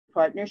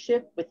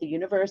partnership with the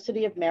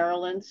University of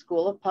Maryland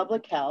School of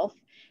Public Health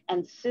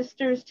and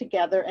Sisters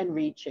Together and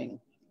Reaching.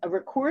 A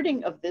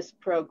recording of this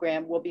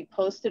program will be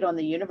posted on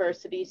the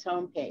university's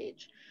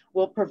homepage.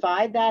 We'll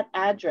provide that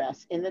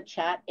address in the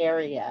chat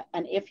area,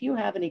 and if you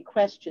have any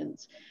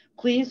questions,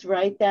 please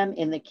write them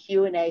in the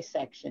Q&A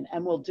section,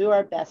 and we'll do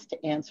our best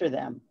to answer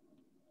them.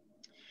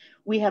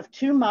 We have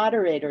two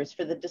moderators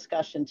for the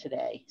discussion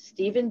today.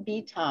 Stephen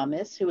B.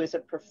 Thomas, who is a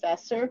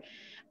professor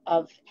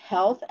of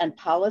Health and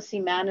Policy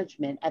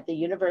Management at the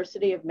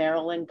University of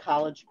Maryland,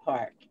 College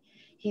Park.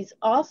 He's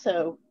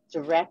also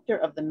director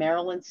of the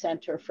Maryland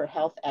Center for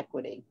Health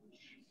Equity.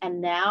 And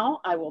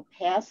now I will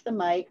pass the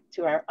mic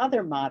to our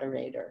other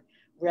moderator,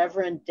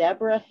 Reverend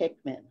Deborah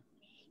Hickman,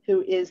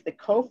 who is the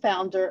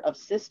co-founder of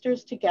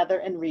Sisters Together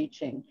and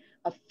Reaching,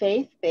 a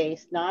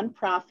faith-based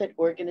nonprofit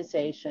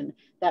organization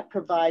that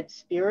provides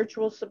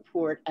spiritual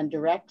support and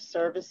direct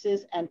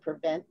services and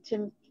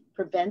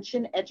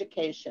prevention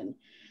education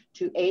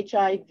to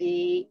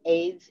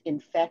HIV/AIDS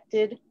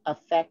infected,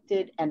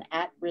 affected, and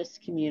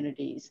at-risk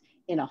communities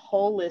in a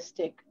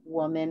holistic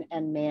woman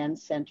and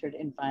man-centered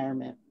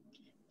environment.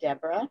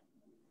 Deborah?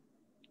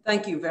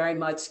 Thank you very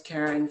much,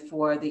 Karen,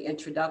 for the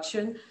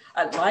introduction.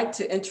 I'd like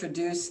to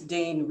introduce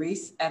Dean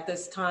Reese at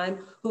this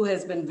time, who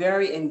has been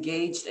very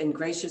engaged and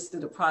gracious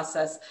through the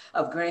process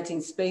of granting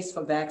space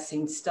for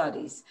vaccine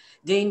studies.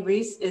 Dean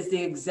Reese is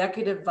the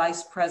Executive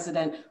Vice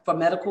President for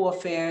Medical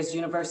Affairs,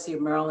 University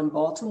of Maryland,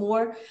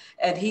 Baltimore,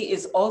 and he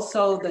is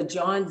also the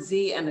John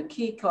Z. and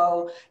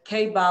Akiko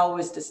K.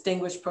 Bowers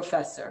Distinguished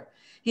Professor.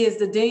 He is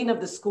the Dean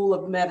of the School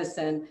of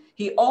Medicine.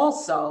 He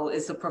also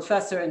is a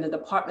professor in the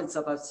departments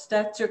of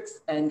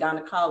obstetrics and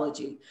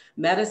gynecology,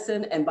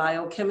 medicine and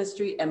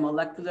biochemistry and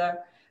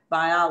molecular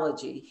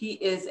biology. He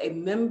is a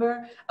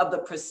member of the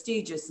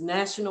prestigious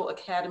National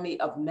Academy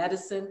of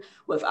Medicine.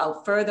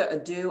 Without further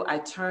ado, I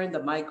turn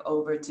the mic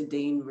over to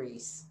Dean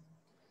Reese.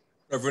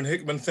 Reverend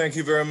Hickman, thank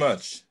you very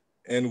much.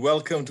 And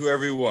welcome to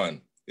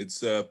everyone.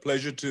 It's a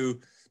pleasure to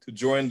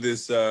join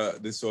this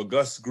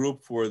august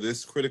group for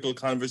this critical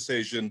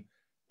conversation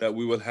that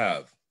we will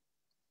have.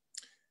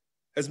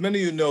 As many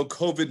of you know,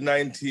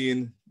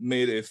 COVID-19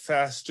 made a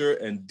faster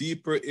and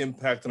deeper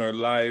impact on our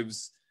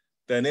lives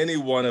than any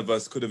one of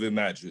us could have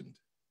imagined.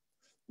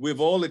 We've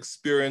all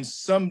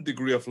experienced some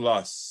degree of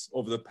loss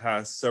over the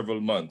past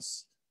several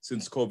months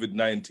since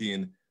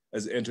COVID-19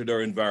 has entered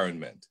our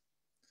environment.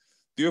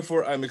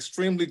 Therefore, I'm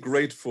extremely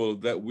grateful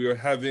that we are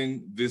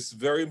having this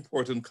very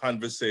important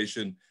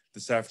conversation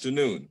this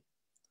afternoon.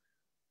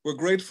 We're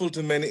grateful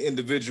to many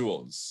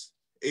individuals,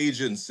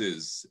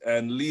 agencies,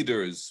 and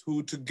leaders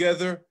who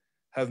together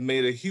have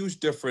made a huge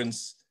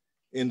difference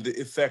in the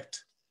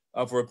effect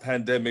of our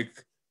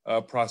pandemic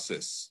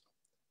process.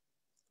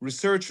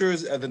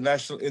 Researchers at the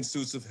National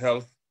Institutes of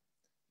Health,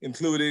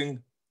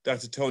 including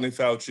Dr. Tony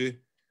Fauci,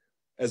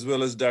 as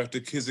well as Dr.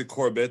 Kizzy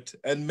Corbett,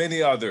 and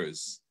many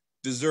others,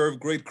 deserve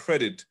great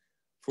credit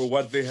for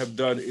what they have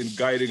done in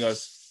guiding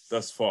us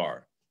thus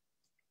far.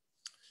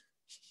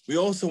 We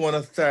also want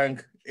to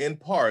thank, in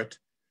part,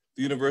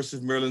 the University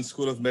of Maryland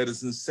School of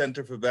Medicine's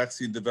Center for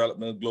Vaccine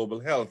Development and Global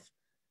Health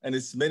and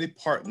its many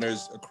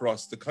partners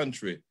across the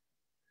country.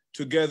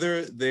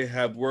 Together, they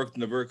have worked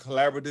in a very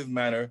collaborative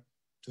manner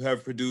to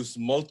have produced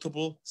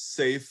multiple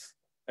safe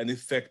and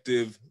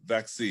effective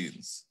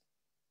vaccines.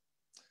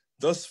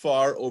 Thus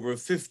far, over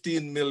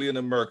 15 million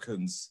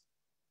Americans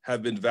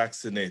have been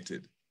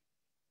vaccinated.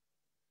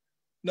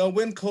 Now,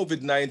 when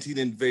COVID-19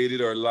 invaded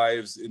our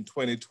lives in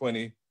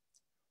 2020,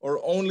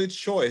 our only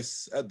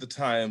choice at the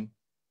time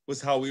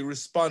was how we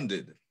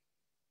responded.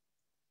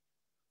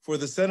 For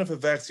the Center for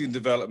Vaccine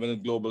Development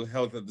and Global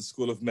Health at the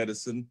School of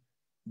Medicine,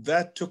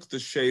 that took the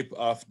shape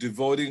of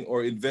devoting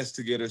our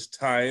investigators'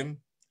 time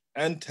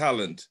and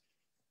talent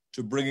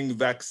to bringing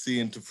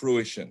vaccine to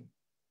fruition.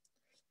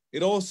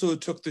 It also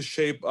took the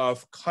shape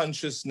of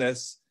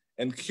consciousness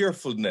and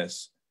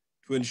carefulness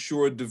to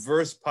ensure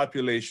diverse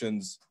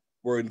populations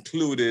were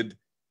included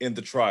in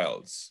the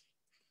trials.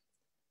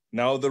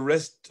 Now the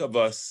rest of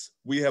us,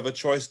 we have a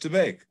choice to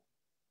make.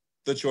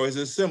 The choice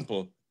is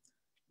simple,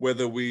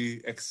 whether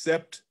we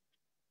accept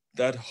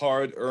that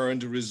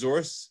hard-earned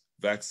resource,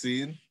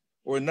 vaccine,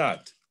 or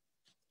not.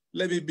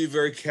 Let me be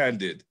very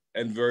candid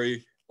and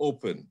very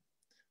open.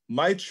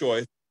 My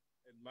choice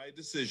and my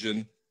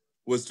decision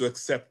was to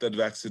accept that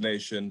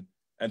vaccination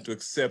and to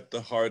accept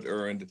the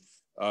hard-earned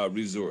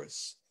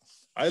resource.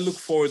 I look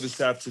forward this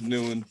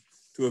afternoon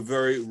to a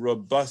very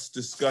robust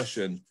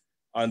discussion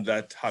on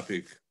that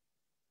topic.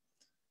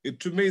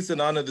 To me, it's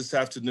an honor this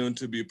afternoon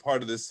to be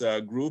part of this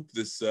group,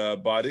 this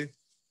body,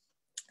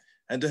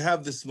 and to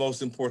have this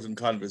most important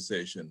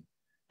conversation.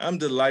 I'm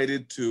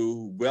delighted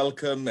to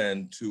welcome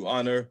and to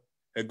honor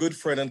a good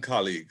friend and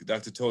colleague,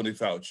 Dr. Tony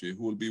Fauci,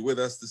 who will be with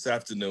us this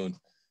afternoon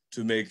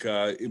to make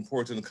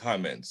important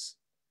comments.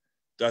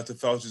 Dr.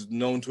 Fauci is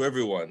known to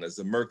everyone as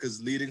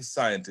America's leading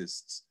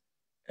scientist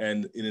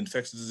in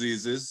infectious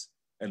diseases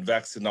and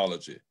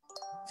vaccinology.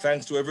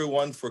 Thanks to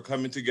everyone for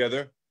coming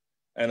together,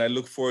 and I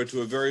look forward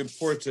to a very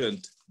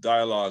important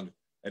dialogue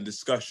and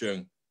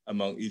discussion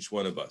among each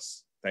one of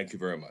us. Thank you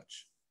very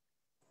much.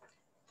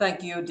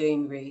 Thank you,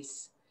 Dean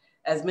Reese.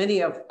 As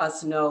many of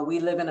us know, we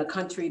live in a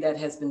country that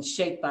has been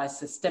shaped by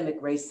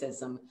systemic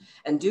racism.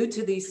 And due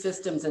to these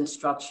systems and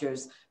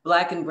structures,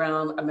 Black and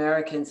Brown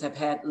Americans have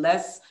had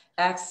less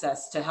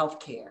access to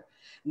healthcare.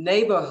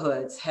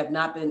 Neighborhoods have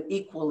not been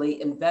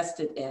equally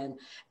invested in,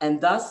 and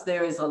thus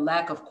there is a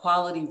lack of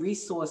quality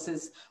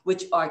resources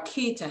which are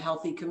key to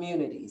healthy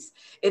communities.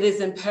 It is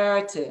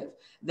imperative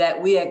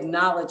that we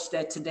acknowledge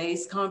that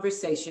today's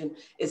conversation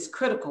is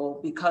critical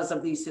because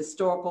of these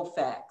historical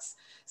facts,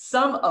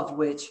 some of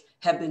which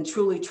have been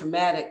truly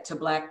traumatic to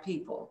Black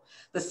people.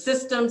 The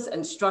systems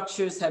and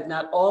structures have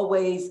not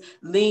always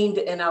leaned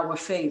in our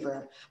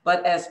favor,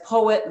 but as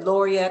poet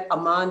laureate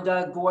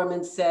Amanda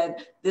Gorman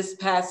said this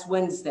past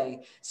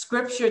Wednesday,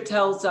 scripture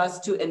tells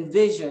us to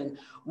envision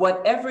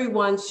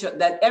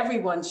that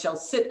everyone shall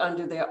sit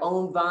under their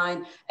own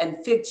vine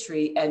and fig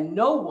tree, and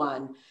no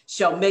one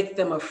shall make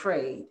them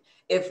afraid.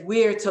 If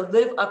we're to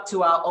live up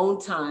to our own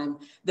time,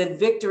 then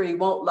victory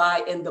won't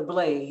lie in the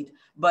blade,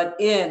 but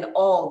in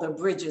all the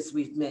bridges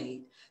we've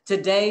made.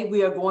 Today,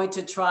 we are going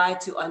to try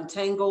to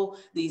untangle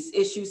these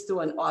issues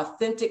through an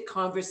authentic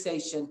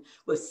conversation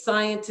with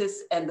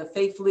scientists and the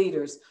faith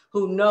leaders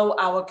who know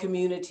our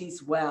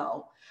communities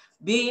well.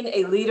 Being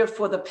a leader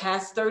for the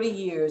past 30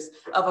 years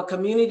of a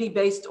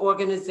community-based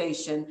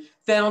organization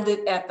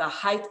founded at the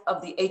height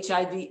of the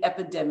HIV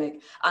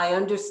epidemic, I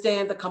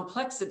understand the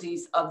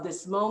complexities of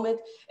this moment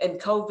in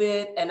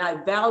COVID, and I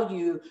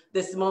value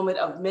this moment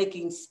of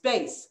making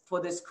space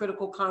for this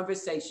critical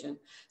conversation.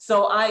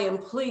 So I am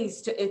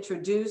pleased to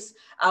introduce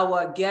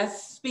our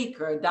guest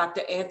speaker,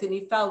 Dr.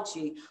 Anthony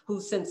Fauci,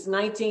 who since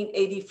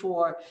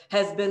 1984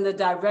 has been the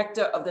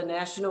director of the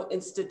National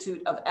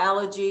Institute of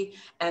Allergy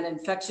and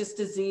Infectious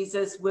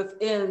Diseases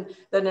within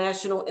the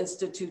National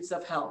Institutes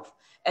of Health.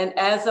 And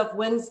as of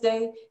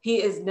Wednesday,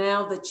 he is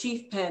now the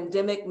Chief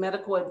Pandemic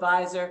Medical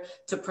Advisor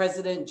to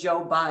President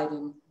Joe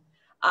Biden.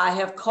 I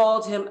have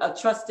called him a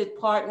trusted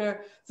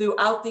partner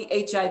throughout the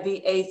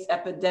HIV/AIDS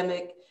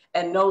epidemic,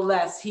 and no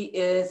less, he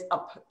is a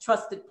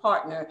trusted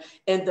partner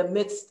in the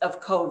midst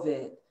of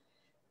COVID.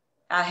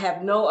 I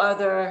have no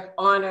other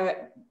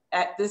honor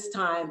at this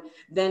time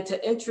than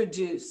to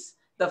introduce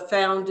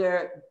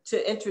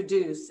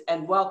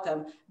and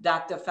welcome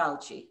Dr.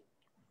 Fauci.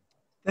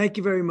 Thank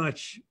you very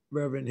much,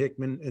 Reverend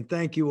Hickman, and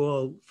thank you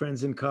all,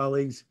 friends and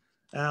colleagues.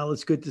 Al,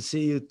 it's good to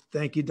see you.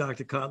 Thank you,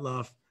 Dr.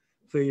 Kotloff,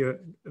 for your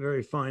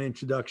very fine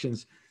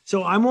introductions.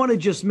 So I want to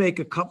just make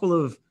a couple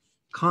of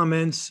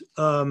comments,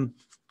 and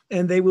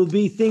they will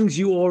be things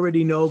you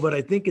already know, but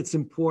I think it's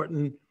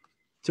important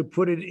to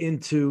put it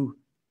into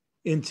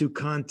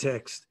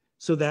context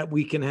so that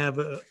we can have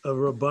a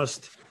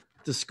robust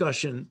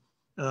discussion,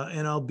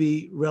 and I'll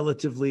be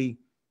relatively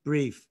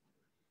brief.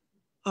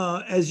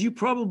 As you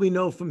probably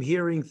know from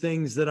hearing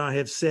things that I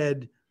have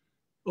said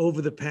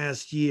over the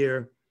past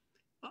year,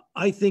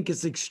 I think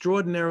it's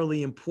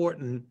extraordinarily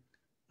important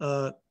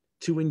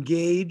to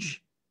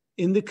engage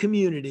in the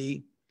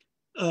community,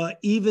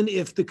 even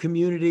if the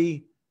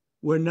community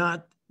were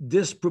not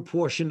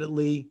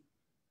disproportionately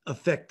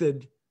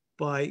affected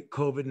by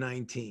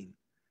COVID-19.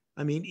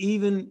 I mean,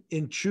 even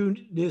in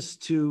trueness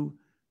to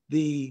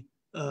the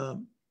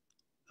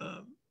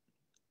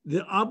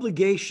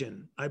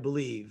obligation, I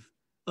believe,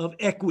 of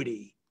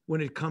equity when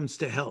it comes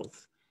to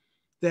health,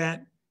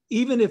 that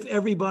even if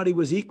everybody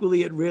was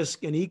equally at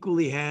risk and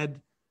equally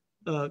had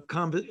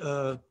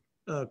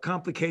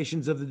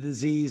complications of the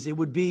disease, it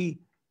would be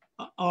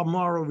our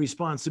moral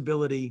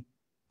responsibility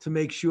to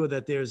make sure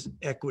that there's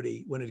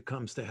equity when it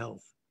comes to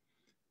health.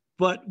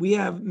 But we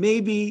have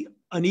maybe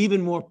an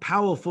even more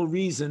powerful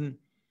reason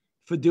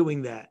for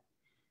doing that,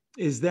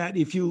 is that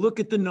if you look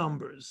at the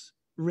numbers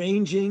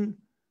ranging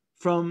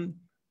from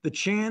the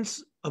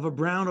chance of a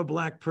brown or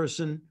Black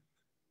person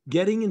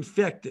getting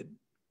infected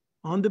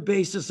on the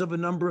basis of a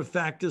number of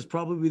factors,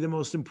 probably the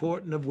most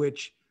important of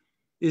which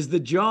is the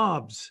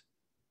jobs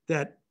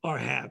that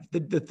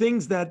the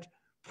things that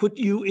put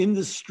you in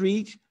the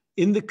street,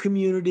 in the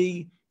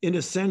community, in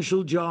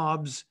essential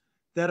jobs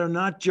that are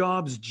not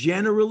jobs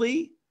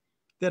generally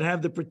that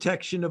have the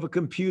protection of a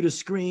computer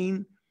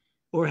screen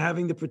or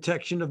having the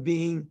protection of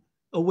being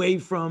away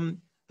from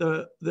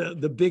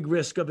the big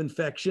risk of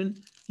infection.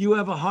 You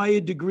have a higher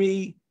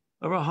degree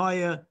or a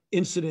higher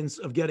incidence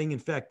of getting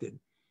infected.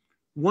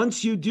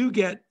 Once you do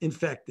get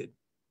infected,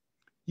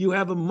 you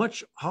have a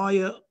much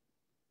higher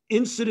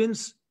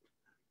incidence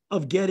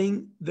of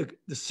getting the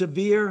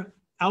severe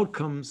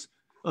outcomes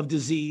of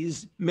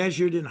disease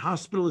measured in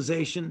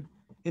hospitalization,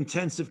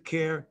 intensive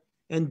care,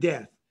 and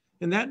death.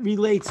 And that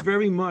relates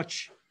very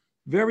much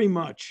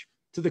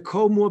to the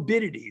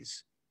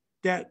comorbidities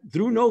that,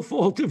 through no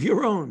fault of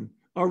your own,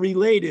 are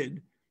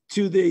related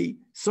to the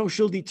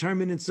social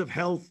determinants of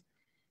health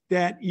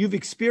that you've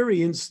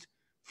experienced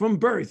from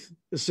birth,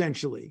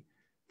 essentially.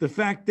 The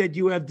fact that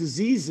you have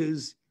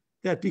diseases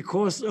that,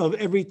 because of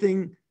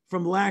everything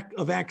from lack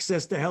of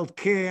access to health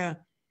care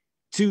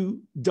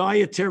to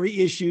dietary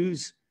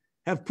issues,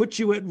 have put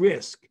you at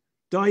risk.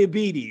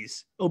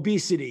 Diabetes,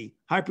 obesity,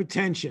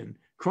 hypertension,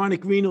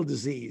 chronic renal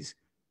disease,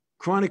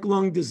 chronic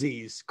lung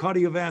disease,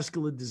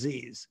 cardiovascular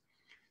disease.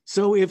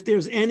 So if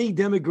there's any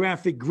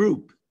demographic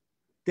group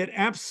that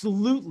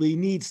absolutely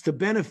needs to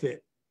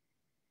benefit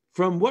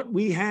from what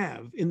we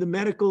have in the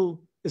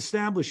medical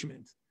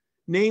establishment,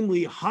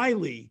 namely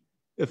highly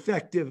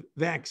effective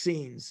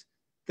vaccines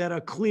that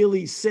are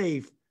clearly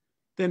safe,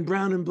 then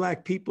brown and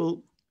black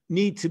people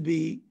need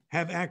to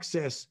have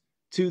access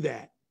to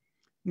that.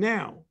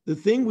 Now, the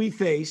thing we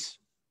face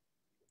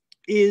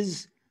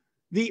is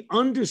the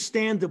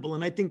understandable,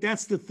 and I think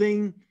that's the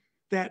thing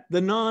that the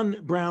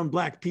non-brown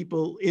black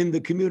people in the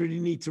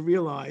community need to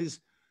realize.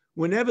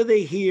 Whenever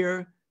they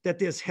hear that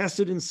there's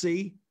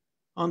hesitancy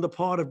on the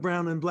part of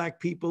brown and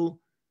black people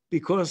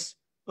because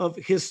of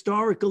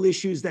historical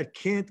issues that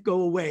can't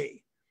go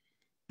away,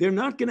 they're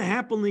not going to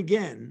happen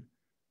again,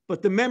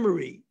 but the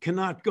memory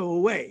cannot go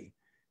away.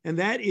 And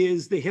that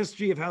is the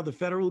history of how the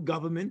federal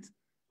government,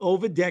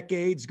 over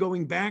decades,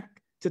 going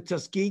back to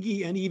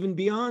Tuskegee and even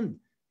beyond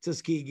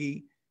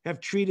Tuskegee, have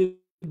treated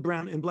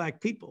brown and black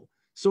people.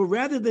 So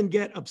rather than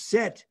get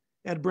upset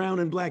at brown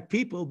and black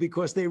people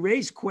because they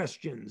raise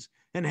questions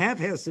and have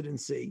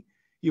hesitancy,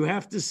 you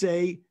have to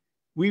say,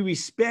 we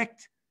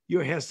respect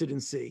your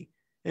hesitancy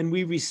and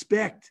we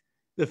respect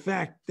the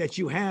fact that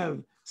you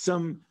have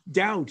some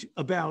doubt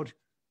about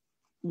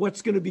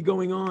what's going to be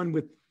going on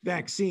with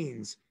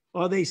vaccines.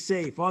 Are they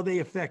safe? Are they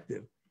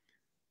effective?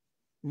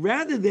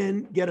 Rather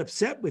than get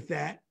upset with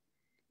that,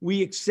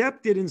 we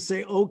accept it and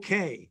say,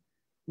 okay,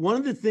 one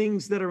of the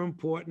things that are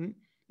important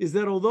is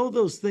that although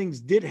those things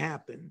did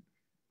happen,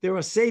 there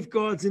are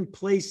safeguards in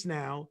place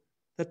now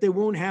that they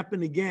won't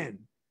happen again.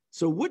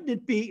 So wouldn't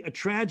it be a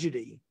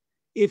tragedy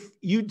if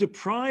you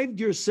deprived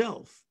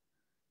yourself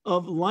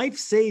of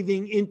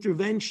life-saving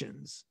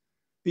interventions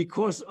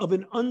because of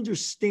an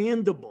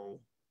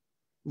understandable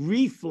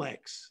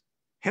reflex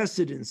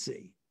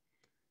hesitancy,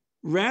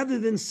 rather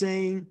than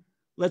saying,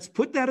 let's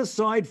put that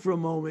aside for a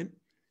moment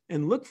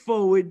and look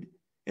forward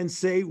and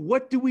say,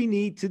 what do we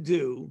need to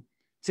do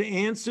to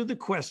answer the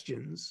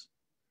questions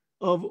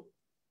of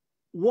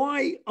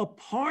why,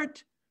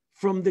 apart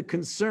from the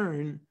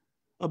concern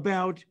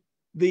about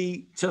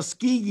the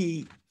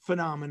Tuskegee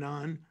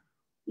phenomenon,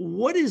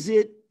 what is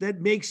it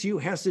that makes you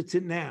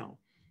hesitant now?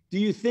 Do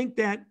you think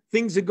that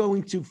things are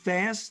going too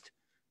fast?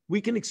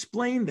 We can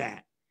explain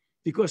that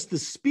because the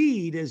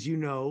speed, as you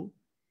know,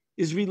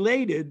 is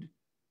related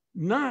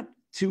not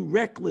to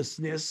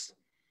recklessness,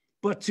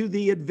 but to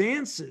the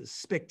advances,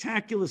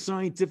 spectacular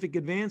scientific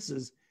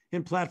advances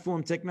in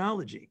platform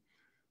technology.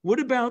 What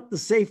about the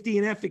safety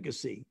and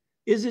efficacy?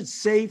 Is it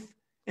safe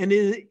and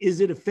is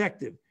it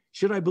effective?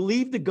 Should I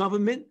believe the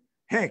government?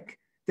 Heck,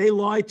 they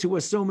lied to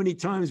us so many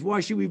times.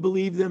 Why should we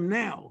believe them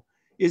now?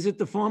 Is it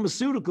the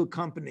pharmaceutical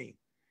company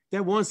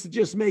that wants to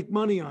just make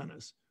money on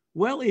us?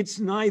 Well, it's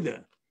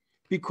neither,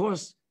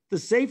 because the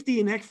safety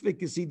and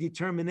efficacy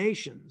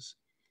determinations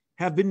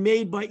have been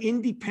made by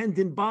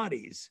independent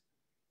bodies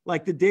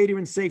like the Data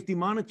and Safety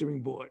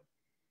Monitoring Board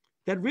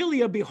that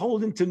really are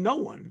beholden to no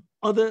one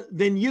other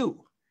than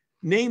you,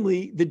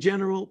 namely the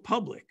general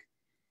public.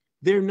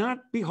 They're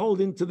not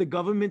beholden to the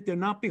government. They're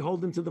not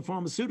beholden to the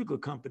pharmaceutical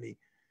company.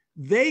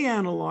 They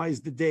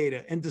analyze the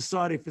data and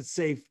decide if it's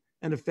safe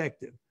and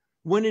effective.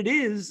 When it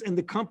is, and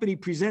the company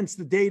presents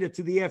the data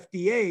to the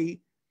FDA,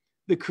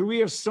 the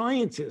career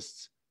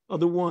scientists are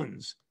the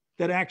ones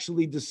that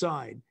actually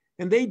decide.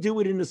 And they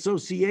do it in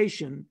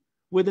association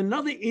with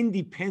another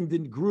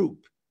independent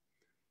group.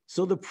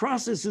 So the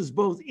process is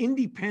both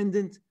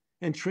independent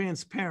and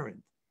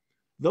transparent.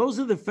 Those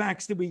are the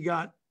facts that we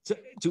got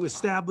to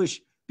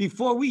establish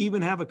before we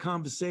even have a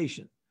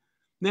conversation.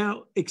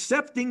 Now,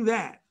 accepting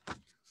that,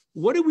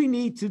 what do we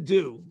need to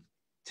do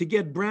to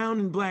get brown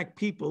and black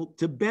people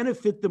to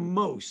benefit the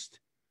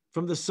most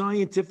from the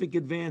scientific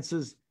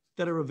advances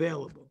that are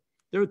available?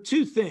 There are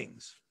two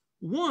things.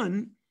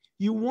 One,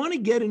 you want to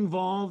get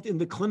involved in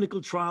the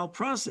clinical trial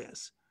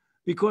process,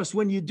 because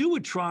when you do a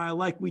trial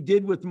like we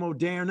did with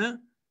Moderna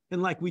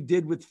and like we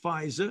did with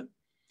Pfizer,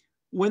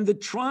 when the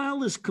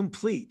trial is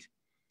complete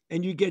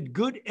and you get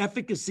good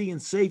efficacy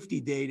and safety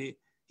data,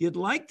 you'd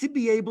like to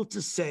be able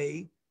to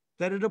say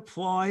that it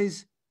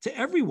applies to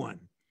everyone.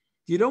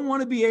 You don't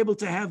want to be able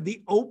to have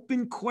the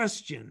open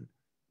question,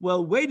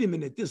 well, wait a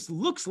minute, this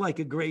looks like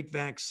a great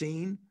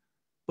vaccine,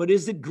 but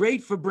is it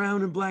great for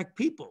brown and black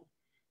people?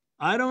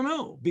 I don't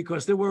know,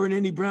 because there weren't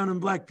any brown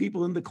and black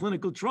people in the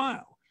clinical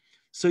trial.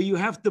 So you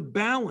have to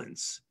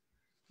balance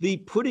the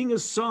putting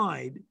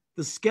aside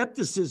the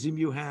skepticism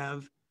you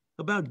have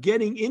about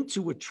getting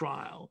into a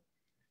trial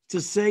to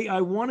say,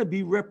 I want to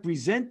be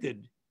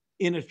represented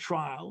in a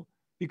trial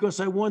because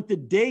I want the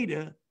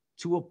data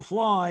to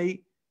apply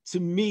to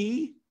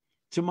me,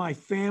 to my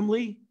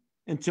family,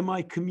 and to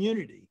my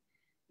community.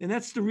 And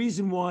that's the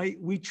reason why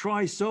we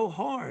try so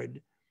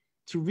hard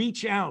to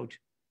reach out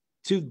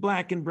to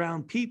black and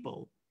brown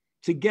people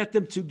to get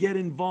them to get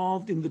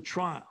involved in the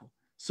trial,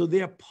 so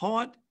they're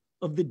part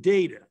of the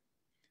data.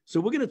 So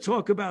we're going to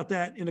talk about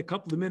that in a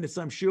couple of minutes,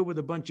 I'm sure, with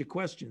a bunch of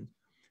questions.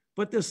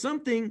 But there's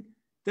something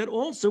that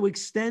also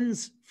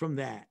extends from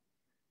that.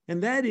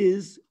 And that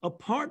is,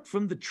 apart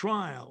from the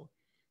trial,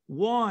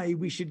 why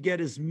we should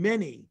get as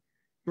many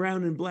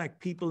brown and black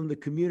people in the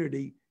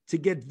community to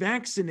get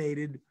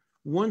vaccinated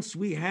once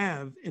we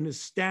have an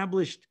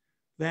established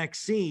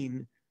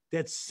vaccine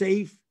that's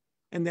safe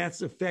and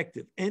that's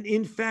effective. And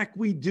in fact,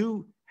 we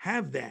do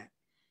have that.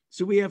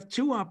 So we have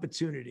two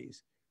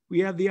opportunities. We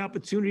have the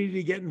opportunity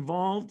to get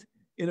involved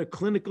in a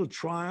clinical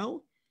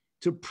trial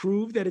to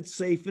prove that it's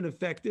safe and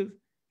effective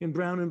in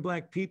brown and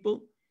black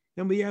people.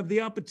 And we have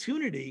the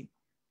opportunity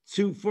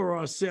to, for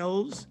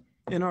ourselves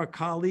and our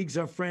colleagues,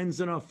 our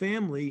friends, and our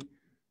family,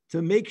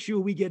 to make sure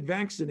we get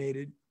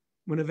vaccinated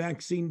when a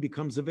vaccine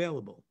becomes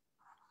available.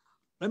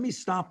 Let me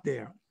stop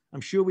there. I'm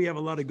sure we have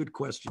a lot of good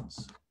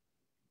questions.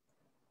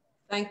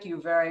 Thank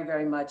you very,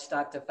 very much,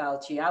 Dr.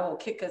 Fauci. I will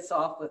kick us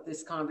off with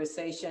this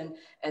conversation,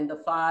 and the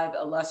 5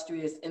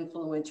 illustrious,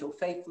 influential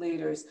faith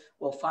leaders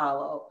will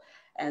follow.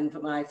 And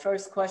my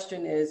first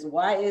question is,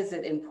 why is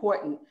it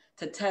important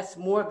to test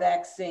more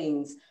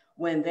vaccines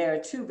when there are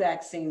 2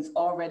 vaccines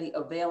already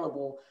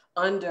available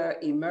under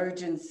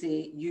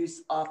emergency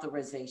use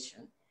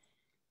authorization?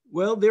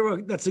 Well,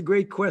 that's a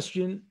great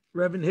question,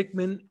 Reverend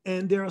Hickman,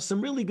 and there are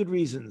some really good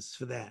reasons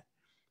for that.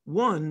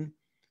 One,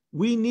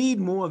 we need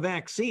more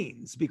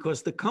vaccines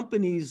because the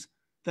companies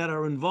that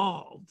are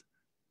involved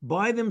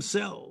by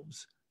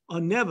themselves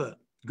are never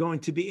going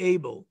to be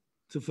able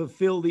to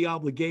fulfill the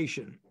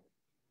obligation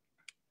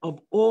of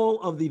all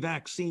of the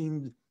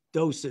vaccine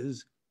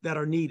doses that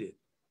are needed.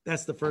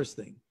 That's the first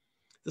thing.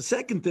 The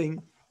second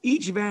thing,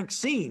 each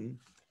vaccine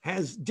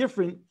has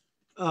different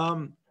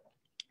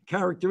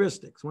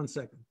characteristics. One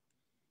second.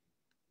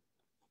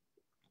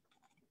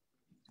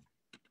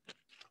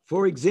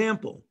 For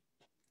example,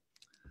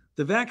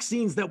 the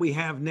vaccines that we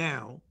have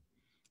now,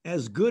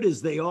 as good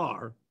as they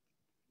are,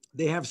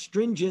 they have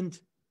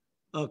stringent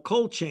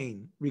cold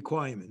chain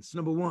requirements,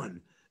 number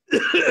one.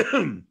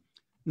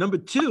 Number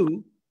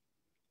two,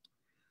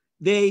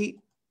 they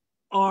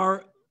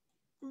are,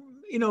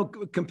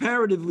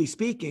 comparatively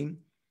speaking,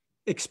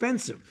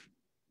 expensive.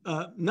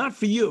 Not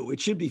for you, it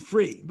should be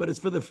free, but it's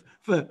for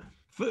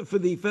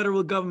the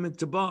federal government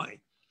to buy.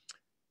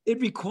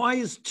 It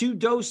requires 2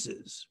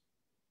 doses.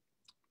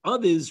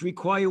 Others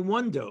require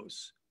 1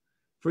 dose.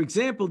 For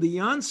example, the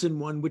Janssen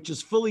one, which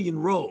is fully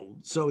enrolled,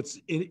 so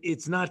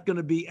it's not going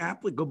to be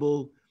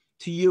applicable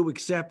to you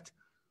except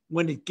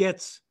when it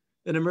gets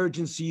an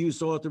emergency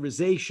use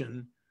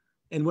authorization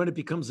and when it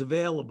becomes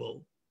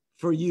available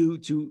for you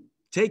to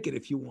take it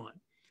if you want.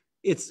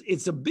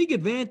 It's a big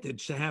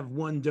advantage to have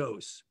 1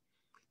 dose.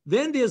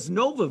 Then there's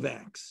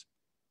Novavax,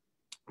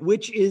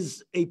 which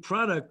is a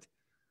product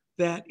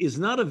that is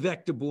not a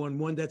vector-borne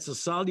one, that's a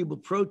soluble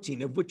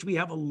protein, of which we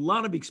have a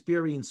lot of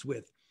experience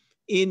with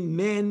in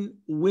men,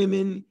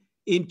 women,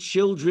 in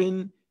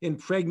children, in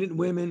pregnant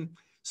women.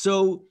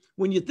 So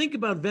when you think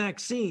about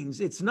vaccines,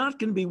 it's not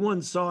going to be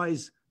one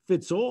size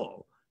fits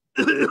all.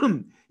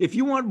 If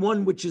you want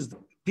one which is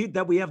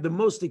that we have the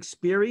most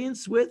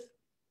experience with,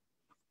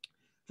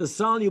 the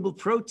soluble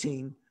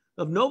protein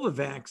of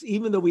Novavax,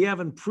 even though we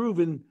haven't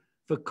proven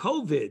for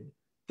COVID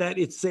that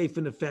it's safe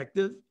and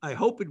effective, I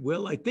hope it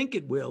will, I think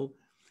it will,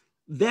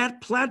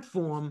 that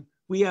platform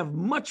we have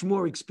much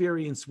more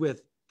experience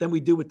with than we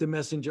do with the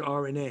messenger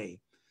RNA.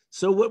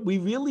 So what we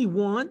really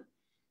want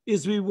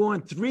is we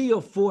want 3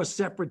 or 4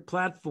 separate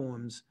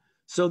platforms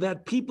so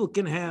that people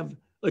can have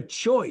a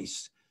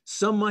choice.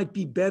 Some might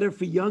be better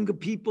for younger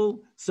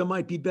people. Some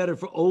might be better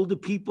for older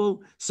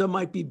people. Some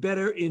might be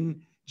better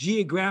in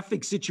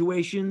geographic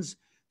situations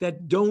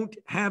that don't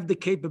have the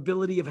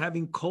capability of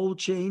having cold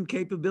chain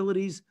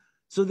capabilities.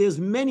 So there's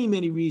many,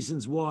 many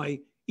reasons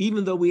why,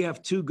 even though we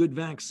have 2 good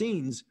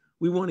vaccines,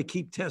 we want to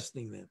keep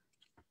testing them.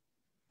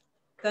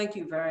 Thank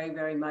you very,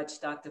 very much,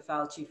 Dr.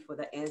 Fauci, for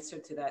the answer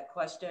to that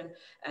question.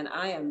 And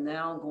I am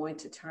now going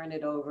to turn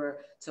it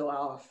over to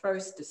our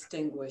first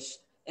distinguished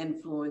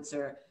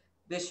influencer,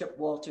 Bishop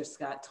Walter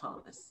Scott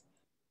Thomas.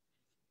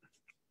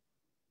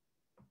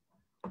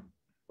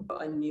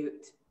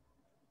 Unmute.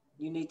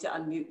 You need to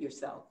unmute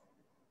yourself.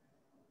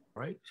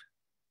 Right.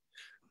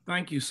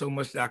 Thank you so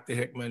much, Dr.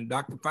 Hickman.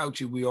 Dr.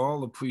 Fauci, we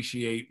all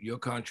appreciate your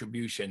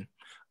contribution.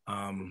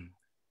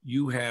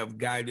 You have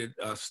guided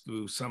us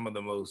through some of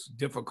the most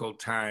difficult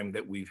time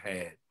that we've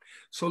had.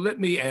 So let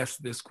me ask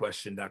this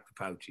question, Dr.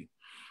 Fauci.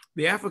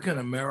 The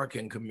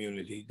African-American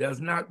community does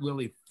not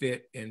really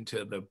fit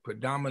into the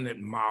predominant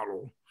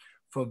model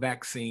for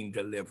vaccine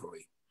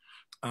delivery.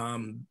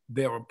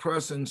 There are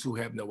persons who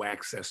have no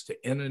access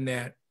to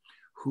internet,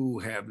 who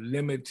have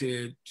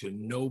limited to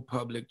no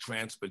public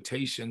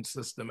transportation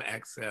system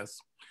access,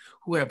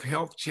 who have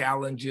health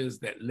challenges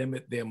that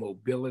limit their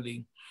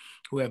mobility,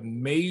 who have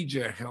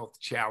major health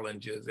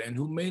challenges, and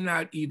who may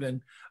not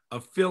even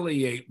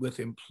affiliate with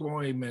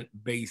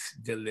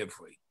employment-based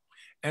delivery,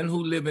 and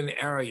who live in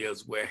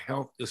areas where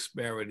health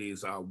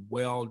disparities are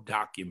well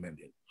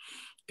documented.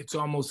 It's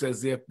almost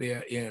as if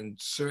they're in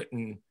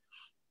certain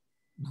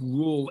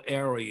rural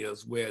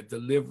areas where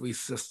delivery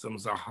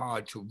systems are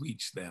hard to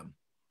reach them.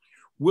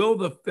 Will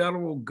the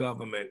federal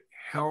government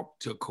help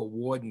to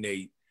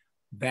coordinate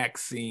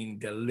vaccine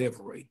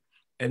delivery?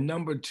 And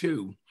number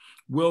 2,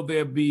 Will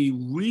there be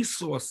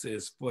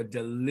resources for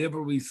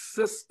delivery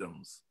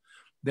systems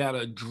that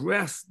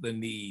address the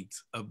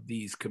needs of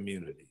these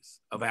communities,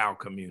 of our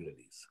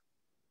communities?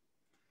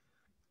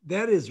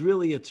 That is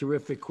really a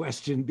terrific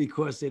question,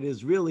 because it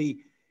has really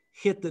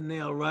hit the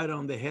nail right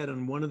on the head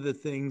on one of the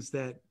things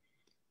that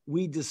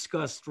we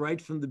discussed right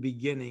from the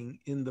beginning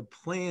in the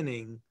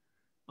planning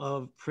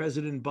of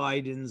President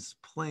Biden's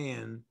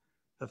plan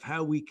of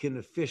how we can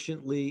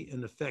efficiently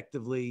and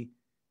effectively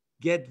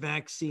get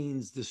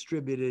vaccines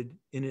distributed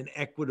in an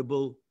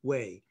equitable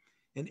way.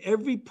 And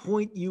every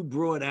point you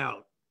brought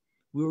out,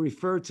 we'll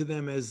refer to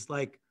them as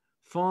like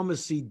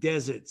pharmacy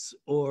deserts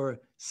or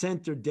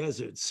center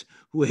deserts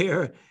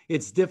where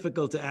it's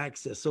difficult to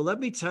access. So let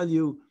me tell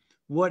you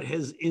what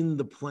is in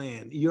the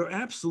plan. You're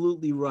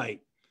absolutely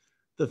right.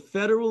 The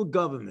federal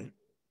government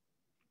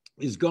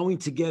is going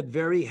to get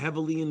very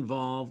heavily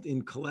involved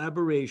in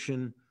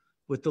collaboration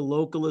with the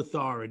local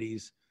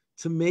authorities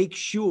to make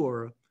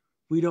sure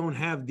we don't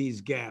have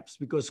these gaps.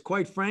 Because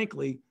quite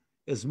frankly,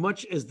 as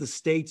much as the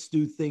states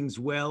do things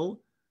well,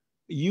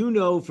 you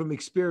know from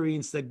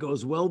experience that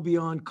goes well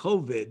beyond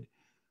COVID,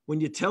 when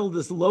you tell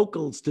the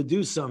locals to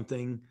do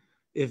something,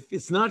 if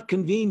it's not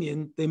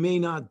convenient, they may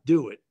not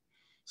do it.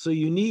 So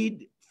you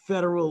need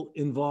federal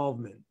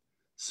involvement.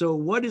 So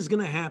what is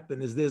going to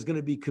happen is there's going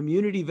to be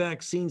community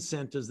vaccine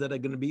centers that are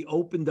going to be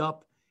opened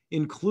up,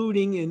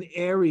 including in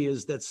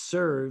areas that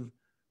serve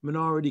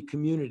minority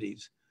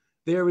communities.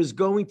 There is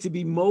going to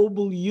be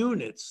mobile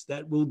units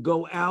that will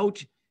go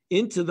out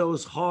into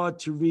those hard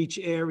to reach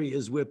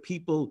areas where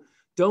people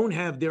don't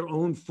have their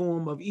own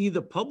form of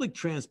either public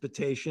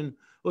transportation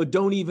or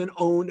don't even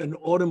own an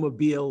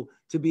automobile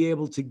to be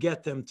able to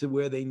get them to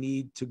where they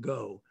need to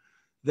go.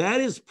 That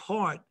is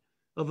part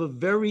of a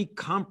very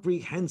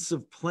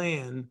comprehensive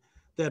plan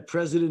that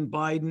President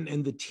Biden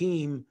and the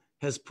team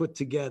has put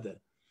together.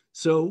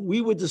 So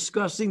we were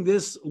discussing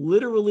this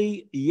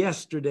literally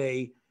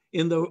yesterday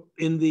in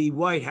the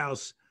White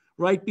House,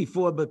 right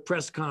before the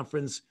press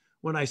conference,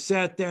 when I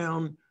sat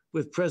down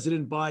with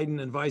President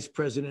Biden and Vice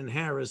President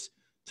Harris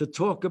to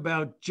talk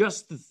about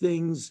just the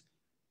things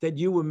that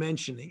you were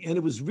mentioning. And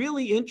it was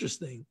really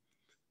interesting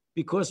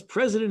because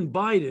President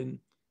Biden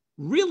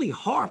really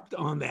harped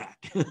on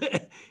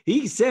that.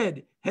 He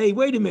said, hey,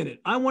 wait a minute,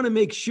 I want to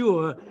make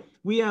sure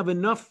we have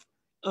enough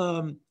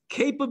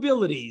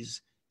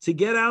capabilities to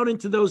get out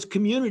into those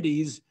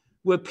communities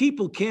where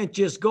people can't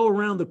just go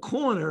around the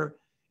corner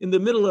in the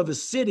middle of a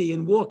city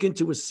and walk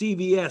into a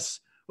CVS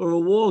or a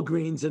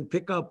Walgreens and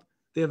pick up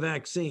their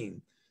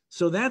vaccine.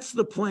 So that's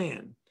the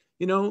plan.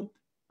 You know,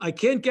 I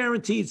can't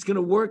guarantee it's going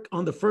to work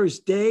on the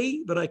first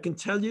day, but I can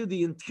tell you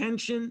the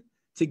intention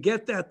to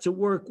get that to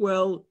work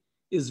well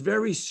is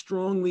very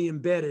strongly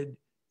embedded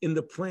in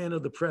the plan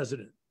of the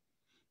president.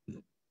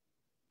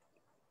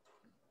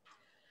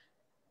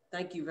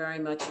 Thank you very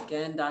much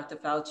again, Dr.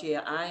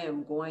 Fauci. I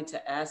am going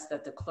to ask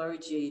that the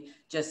clergy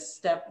just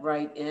step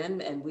right in.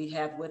 And we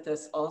have with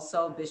us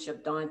also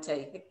Bishop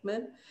Dante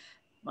Hickman,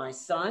 my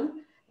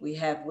son. We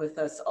have with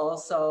us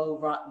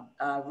also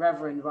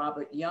Reverend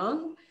Robert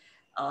Young,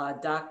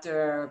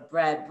 Dr.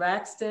 Brad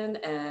Braxton,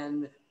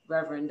 and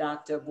Reverend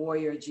Dr.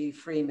 Boyer G.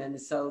 Freeman.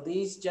 So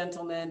these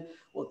gentlemen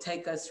will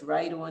take us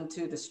right on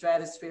to the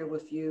stratosphere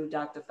with you,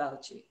 Dr.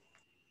 Fauci.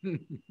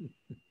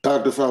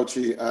 Dr.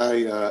 Fauci,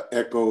 I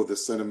echo the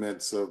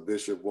sentiments of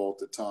Bishop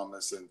Walter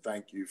Thomas, and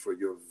thank you for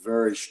your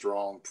very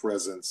strong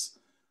presence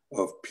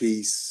of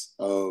peace,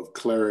 of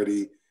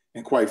clarity,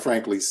 and quite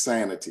frankly,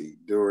 sanity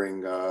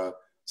during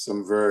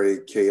some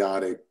very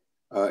chaotic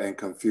and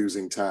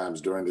confusing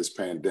times during this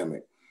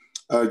pandemic.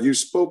 You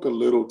spoke a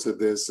little to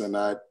this, and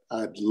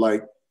I'd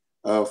like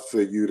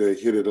for you to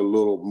hit it a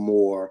little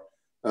more.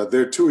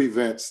 There are two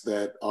events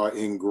that are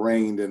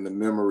ingrained in the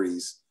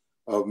memories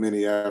of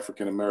many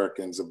African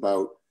Americans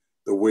about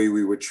the way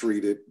we were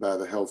treated by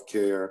the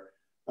healthcare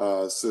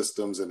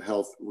systems and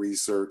health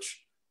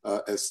research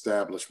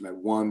establishment.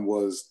 One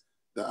was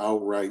the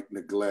outright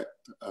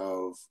neglect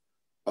of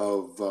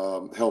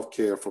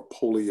healthcare for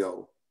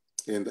polio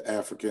in the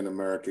African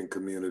American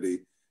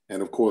community.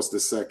 And of course, the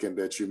second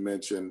that you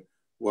mentioned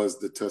was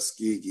the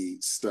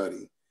Tuskegee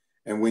study.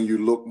 And when you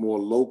look more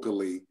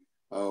locally,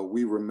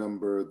 we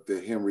remember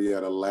the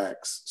Henrietta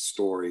Lacks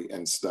story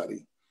and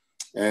study.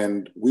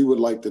 And we would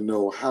like to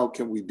know, how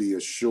can we be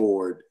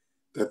assured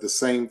that the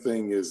same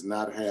thing is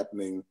not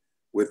happening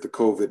with the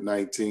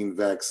COVID-19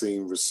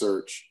 vaccine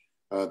research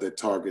that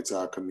targets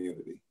our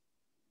community?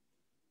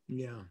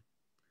 Yeah.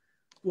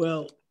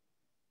 Well,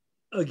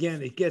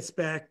 again, it gets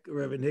back,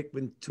 Reverend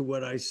Hickman, to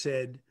what I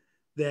said,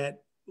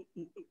 that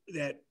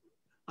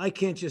I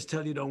can't just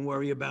tell you don't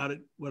worry about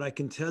it. What I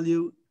can tell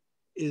you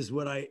is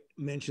what I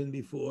mentioned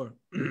before.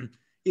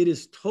 It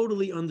is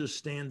totally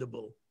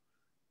understandable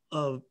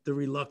of the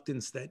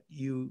reluctance that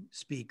you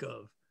speak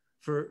of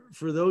for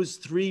those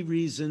three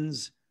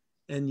reasons,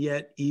 and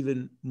yet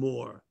even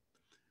more.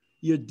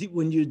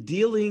 When you're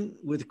dealing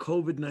with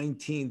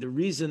COVID-19, the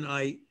reason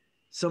I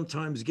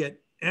sometimes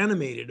get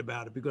animated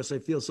about it, because I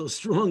feel so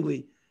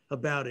strongly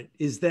about it,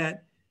 is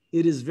that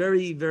it is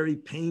very, very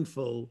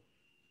painful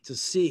to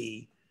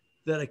see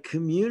that a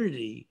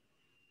community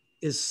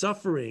is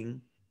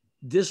suffering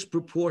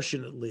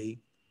disproportionately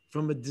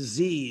from a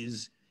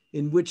disease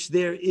in which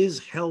there is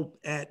help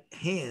at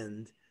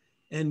hand.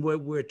 And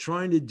what we're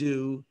trying to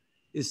do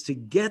is to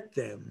get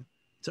them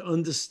to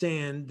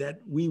understand that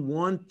we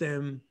want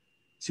them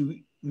to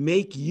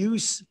make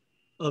use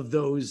of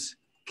those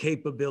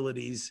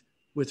capabilities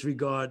with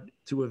regard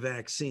to a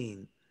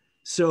vaccine.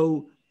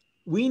 So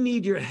we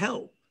need your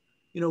help.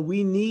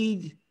 We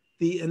need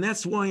and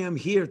that's why I'm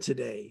here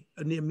today.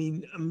 I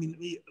mean,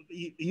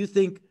 you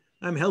think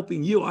I'm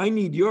helping you. I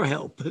need your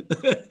help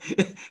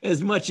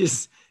as much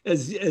as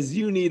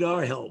you need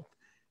our help.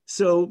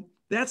 So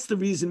that's the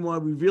reason why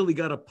we really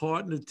got to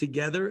partner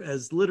together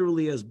as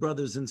literally as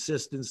brothers and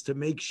sisters to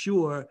make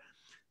sure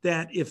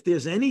that if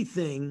there's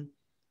anything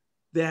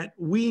that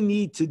we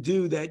need to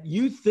do that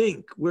you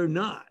think we're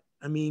not,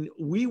 I mean,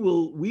 we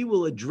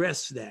will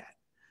address that.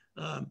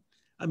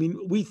 I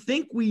mean, we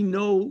think we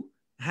know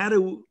how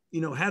to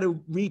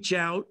reach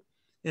out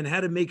and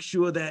how to make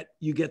sure that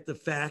you get the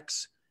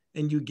facts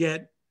and you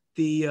get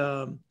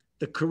the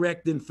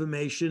correct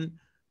information.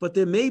 But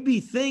there may be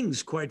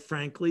things, quite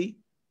frankly,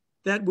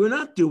 that we're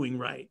not doing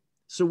right.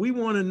 So we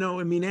want to know,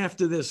 I mean,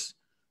 after this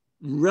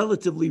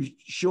relatively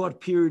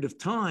short period of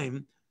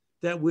time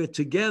that we're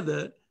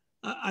together,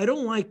 I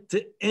don't like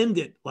to end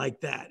it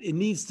like that. It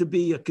needs to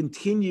be a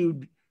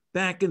continued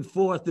back and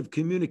forth of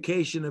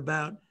communication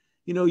about,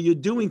 you're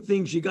doing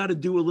things, you got to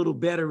do a little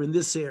better in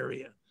this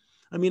area.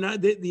 I mean,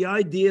 the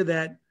idea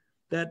that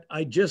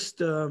I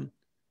just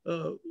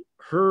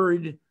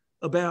heard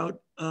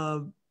about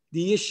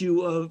the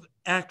issue of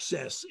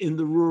access in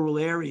the rural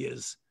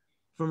areas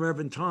from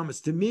Reverend Thomas,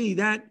 to me,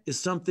 that is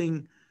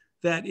something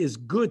that is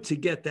good to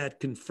get that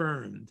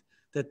confirmed,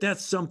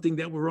 that's something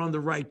that we're on the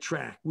right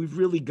track. We've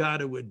really got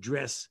to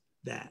address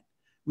that.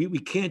 We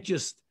can't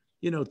just,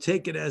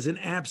 take it as an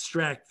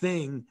abstract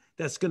thing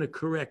that's going to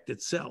correct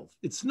itself.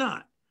 It's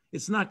not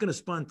going to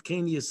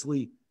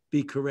spontaneously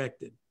be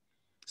corrected.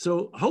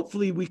 So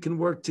hopefully we can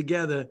work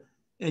together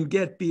and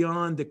get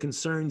beyond the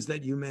concerns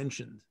that you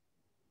mentioned.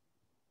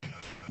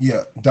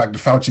 Yeah, Dr.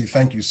 Fauci,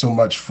 thank you so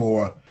much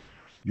for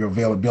your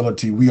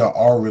availability. We are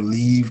all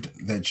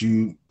relieved that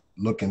you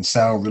look and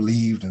sound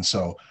relieved. And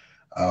so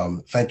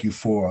thank you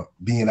for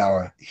being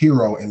our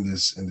hero in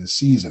this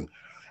season.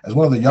 As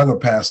one of the younger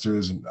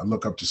pastors, and I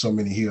look up to so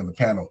many here on the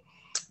panel,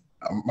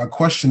 my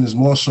question is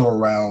more so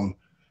around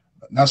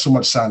not so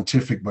much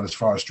scientific, but as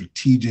far as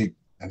strategic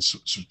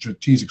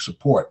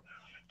support.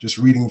 Just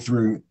reading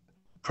through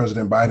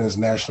President Biden's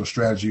national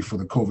strategy for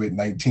the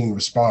COVID-19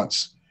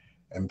 response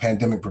and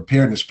pandemic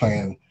preparedness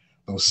plan,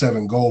 those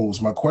 7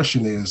 goals. My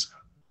question is,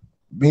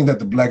 being that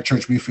the Black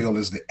church we feel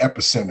is the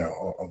epicenter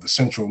or the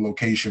central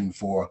location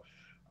for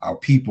our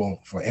people,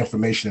 for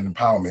information and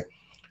empowerment,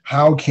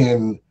 how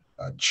can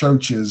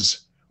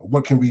churches,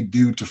 what can we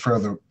do to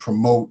further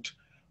promote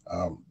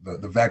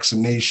the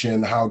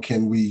vaccination? How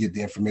can we get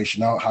the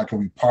information out? How can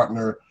we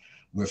partner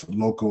with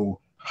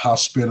local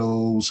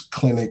hospitals,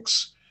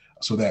 clinics,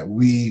 so that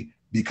we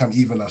become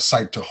even a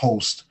site to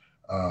host,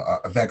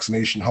 a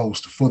vaccination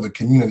host for the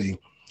community,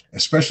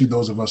 especially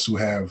those of us who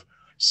have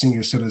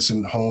senior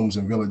citizen homes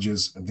and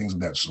villages and things of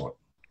that sort?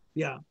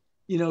 Yeah.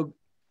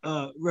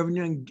 Reverend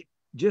Young,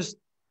 just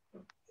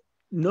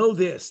know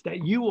this,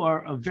 that you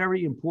are a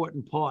very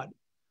important part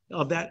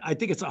of that. I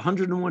think it's a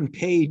 101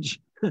 page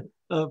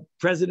of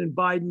President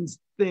Biden's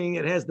thing.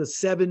 It has the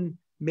 7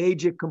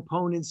 major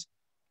components.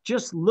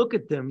 Just look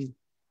at them,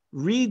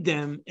 read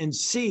them, and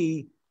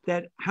see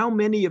that how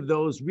many of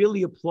those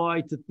really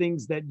apply to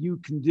things that you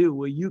can do,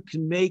 where you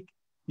can make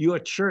your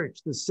church,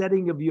 the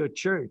setting of your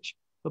church,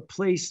 a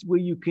place where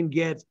you can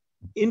get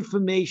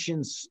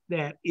information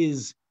that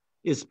is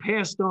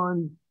passed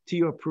on to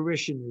your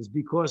parishioners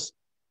because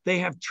they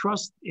have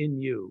trust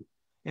in you.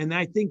 And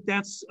I think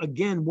that's,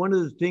 again, one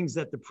of the things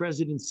that the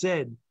president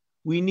said.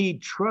 We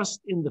need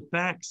trust in the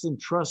facts and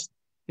trust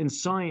in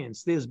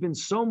science. There's been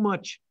so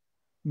much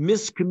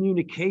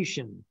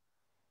miscommunication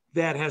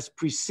that has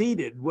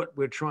preceded what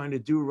we're trying to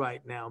do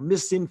right now.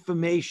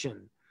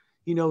 Misinformation,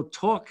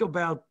 talk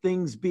about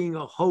things being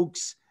a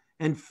hoax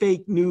and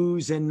fake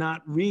news and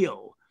not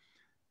real.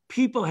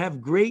 People have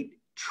great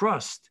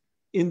trust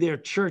in their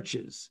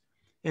churches.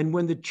 And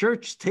when the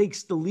church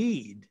takes the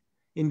lead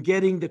in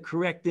getting the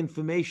correct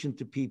information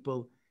to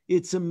people,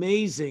 it's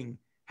amazing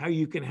how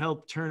you can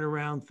help turn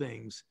around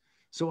things.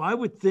 So I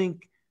would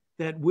think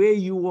that where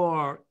you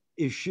are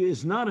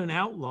is not an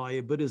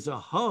outlier, but is a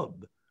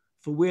hub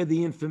for where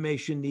the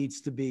information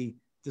needs to be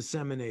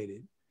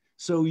disseminated.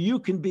 So you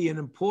can be an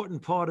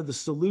important part of the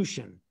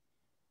solution.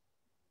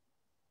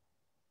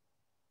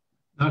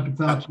 Dr.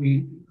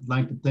 Fauci, I'd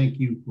like to thank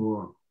you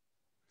for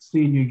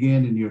seeing you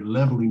again in your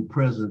leveling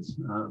presence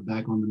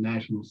back on the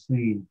national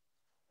scene,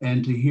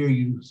 and to hear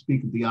you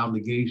speak of the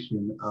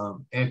obligation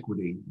of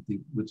equity,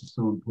 which is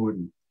so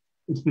important.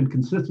 It's been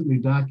consistently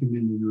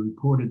documented and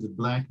reported that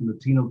Black and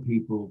Latino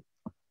people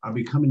are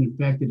becoming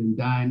infected and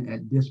dying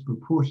at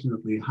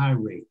disproportionately high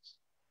rates.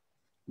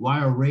 Why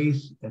are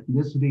race,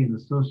 ethnicity, and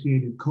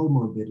associated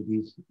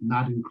comorbidities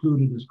not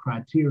included as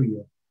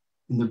criteria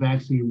in the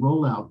vaccine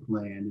rollout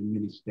plan in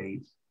many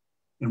states?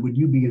 And would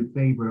you be in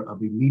favor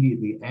of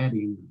immediately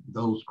adding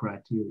those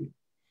criteria?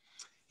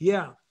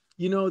 Yeah,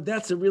 you know,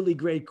 that's a really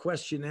great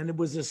question. And it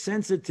was a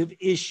sensitive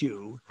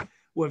issue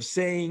of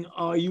saying,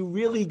 are you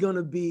really going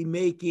to be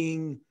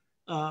making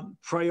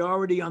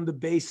priority on the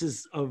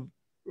basis of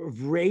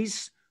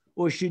race,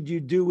 or should you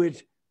do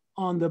it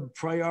on the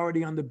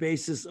priority on the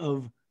basis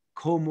of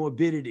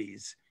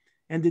comorbidities?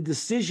 And the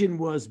decision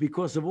was,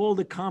 because of all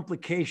the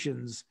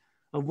complications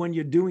of when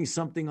you're doing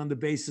something on the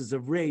basis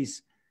of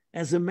race,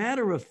 as a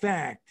matter of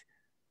fact,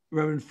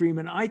 Reverend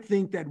Freeman, I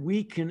think that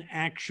we can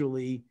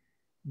actually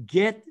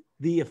get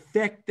the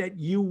effect that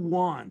you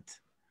want,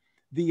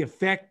 the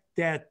effect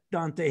that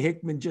Dante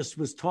Hickman just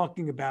was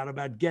talking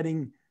about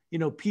getting, you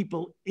know,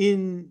 people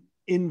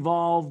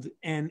involved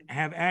and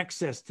have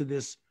access to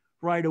this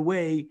right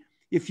away.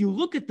 If you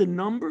look at the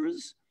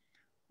numbers,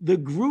 the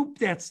group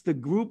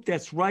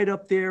that's right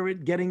up there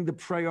at getting the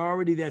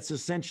priority that's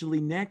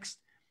essentially next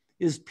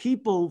is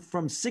people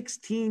from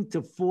 16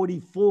 to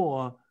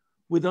 44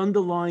 with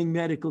underlying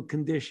medical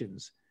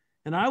conditions.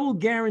 And I will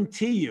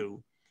guarantee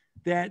you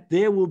that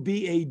there will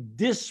be a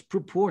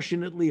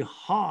disproportionately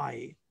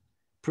high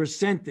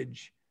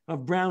percentage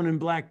of brown and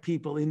black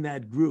people in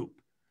that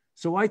group.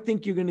 So I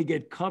think you're going to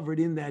get covered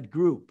in that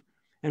group.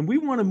 And we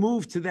want to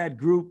move to that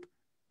group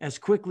as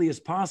quickly as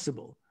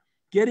possible.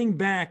 Getting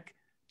back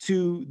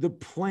to the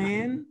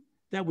plan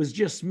that was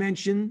just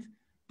mentioned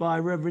by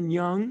Reverend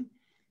Young,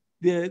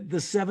 the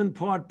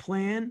 7-part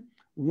plan,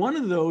 one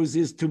of those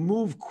is to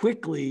move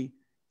quickly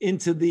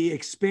into the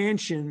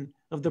expansion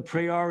of the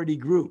priority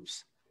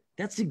groups.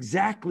 That's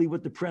exactly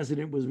what the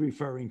president was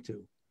referring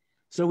to.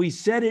 So he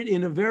said it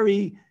in a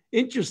very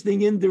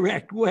interesting,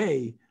 indirect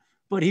way,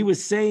 but he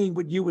was saying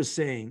what you were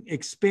saying,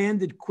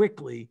 expanded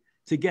quickly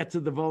to get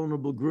to the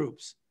vulnerable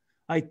groups.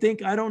 I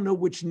don't know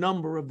which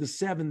number of the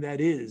 7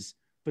 that is,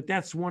 but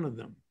that's one of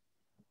them.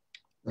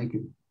 Thank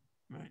you.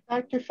 Right.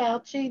 Dr.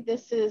 Fauci,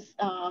 this is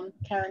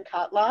Karen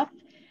Kotloff.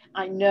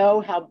 I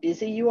know how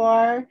busy you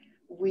are.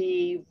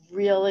 We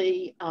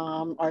really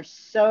are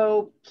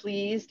so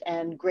pleased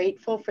and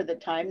grateful for the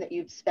time that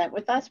you've spent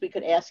with us. We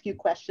could ask you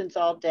questions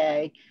all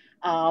day,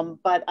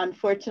 but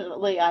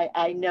unfortunately,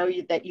 I know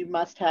that you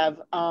must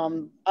have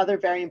other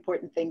very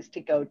important things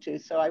to go to.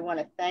 So I want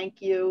to thank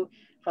you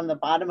from the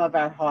bottom of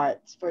our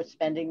hearts for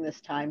spending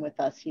this time with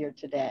us here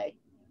today.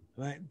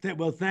 Right.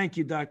 Well, thank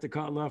you, Dr.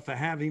 Kotloff, for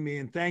having me,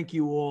 and thank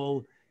you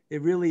all.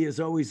 It really is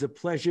always a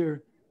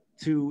pleasure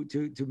to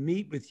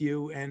meet with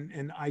you,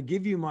 and I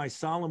give you my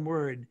solemn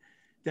word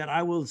that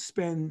I will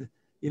spend,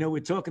 you know, we're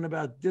talking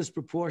about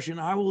disproportion.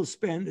 I will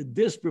spend a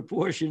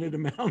disproportionate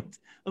amount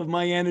of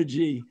my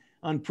energy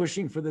on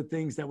pushing for the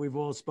things that we've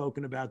all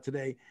spoken about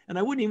today. And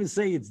I wouldn't even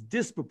say it's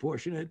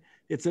disproportionate.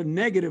 It's a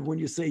negative when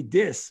you say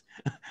dis.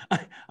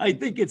 I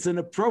think it's an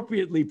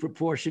appropriately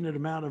proportionate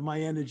amount of my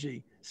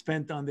energy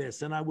spent on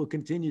this, and I will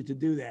continue to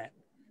do that.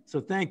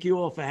 So thank you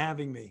all for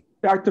having me.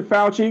 Dr.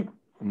 Fauci,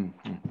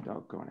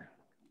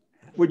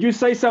 would you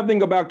say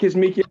something about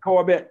Kizzmekia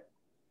Corbett?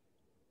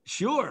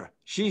 Sure,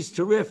 she's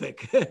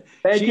terrific.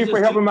 Thank you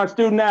for helping my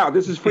student out.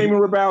 This is Freeman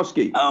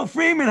Rabowski. Oh,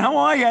 Freeman, how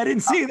are you? I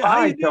didn't see that.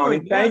 Hi,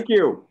 Tony. Thank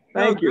you.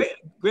 Thank you.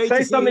 Great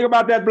say something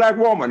about that black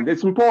woman.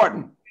 It's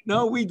important.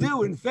 No, we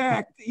do. In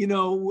fact, you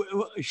know,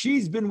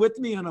 she's been with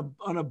me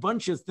on a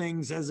bunch of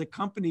things, has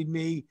accompanied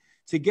me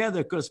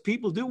together, because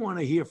people do want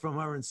to hear from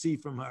her and see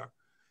from her.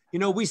 You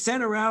know, we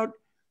sent her out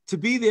to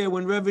be there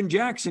when Reverend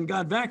Jackson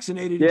got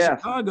vaccinated in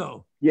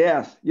Chicago.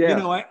 Yes. You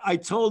know, I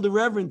told the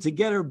Reverend to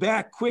get her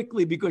back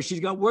quickly because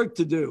she's got work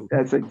to do.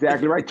 That's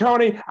exactly right.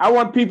 Tony, I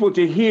want people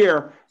to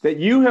hear that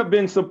you have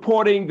been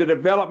supporting the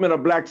development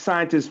of Black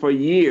scientists for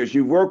years.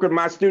 You've worked with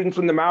my students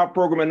from the MOUT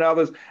program and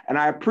others, and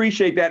I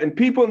appreciate that. And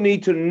people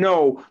need to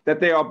know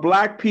that there are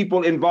Black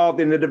people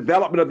involved in the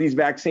development of these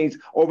vaccines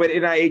over at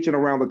NIH and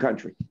around the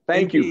country.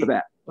 Thank you for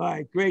that. All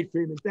right, great,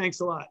 Freeman. Thanks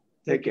a lot.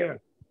 Take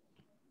care.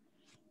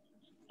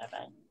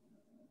 Bye-bye.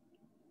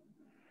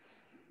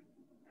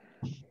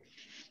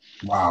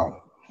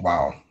 Wow.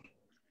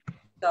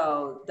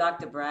 So,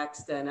 Dr.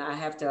 Braxton, I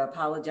have to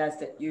apologize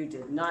that you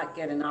did not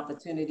get an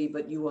opportunity,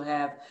 but you will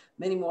have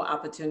many more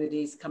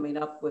opportunities coming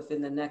up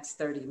within the next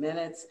 30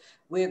 minutes.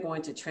 We're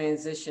going to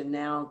transition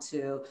now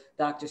to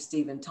Dr.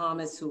 Stephen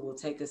Thomas, who will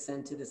take us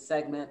into the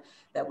segment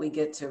that we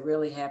get to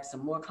really have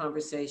some more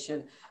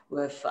conversation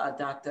with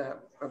Dr.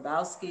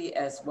 Rabowski,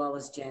 as well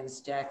as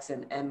Janice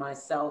Jackson and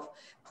myself.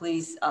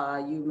 Please,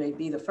 you may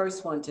be the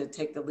first one to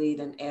take the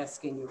lead in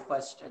asking your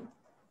question.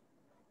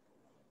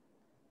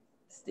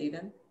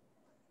 Stephen,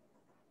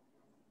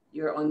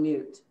 you're on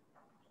mute.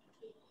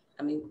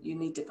 I mean, you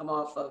need to come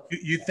off of.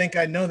 You think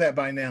I know that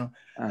by now.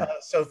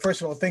 So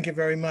first of all, thank you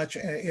very much.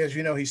 As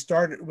you know, he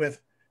started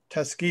with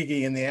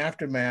Tuskegee. In the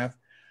aftermath,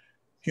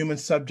 human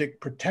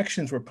subject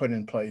protections were put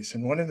in place,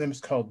 and one of them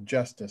is called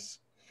justice.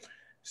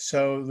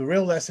 So the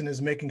real lesson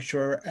is making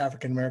sure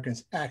African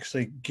Americans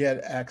actually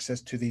get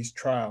access to these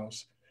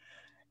trials.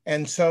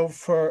 And so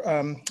for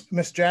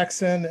Ms.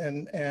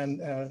 Jackson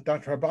and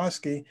Dr.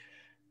 Harbosky,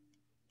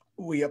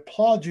 we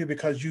applaud you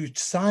because you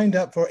signed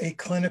up for a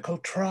clinical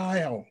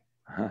trial.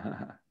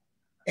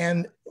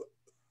 And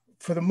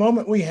for the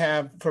moment we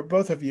have, for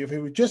both of you, if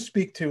you would just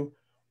speak to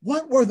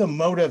what were the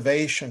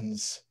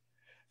motivations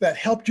that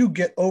helped you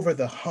get over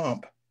the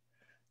hump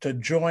to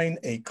join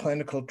a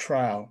clinical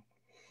trial?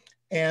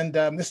 And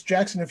Ms.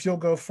 Jackson, if you'll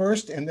go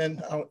first, and then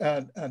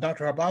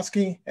Dr.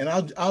 Harbosky, and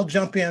I'll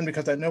jump in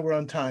because I know we're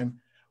on time.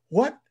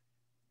 What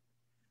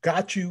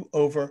got you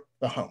over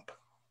the hump?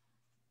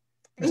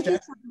 Ms.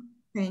 Jackson?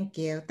 Thank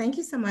you. Thank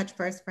you so much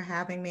first for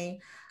having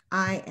me.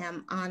 I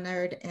am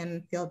honored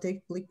and feel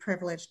deeply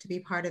privileged to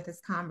be part of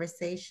this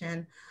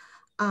conversation.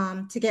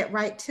 To get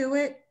right to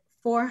it,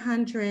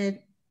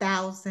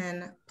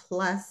 400,000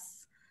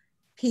 plus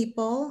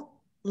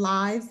people,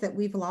 lives that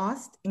we've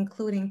lost,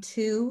 including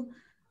 2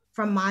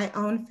 from my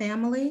own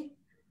family,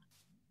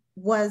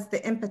 was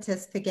the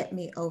impetus to get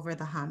me over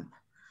the hump.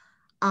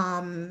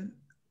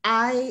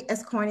 I,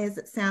 as corny as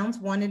it sounds,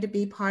 wanted to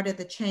be part of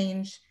the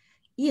change,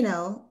 you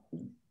know,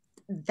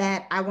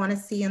 that I want to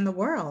see in the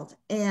world.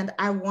 And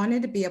I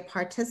wanted to be a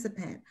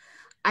participant.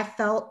 I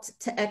felt,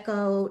 to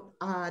echo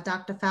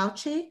Dr.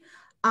 Fauci,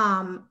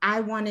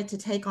 I wanted to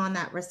take on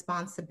that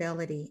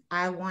responsibility.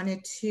 I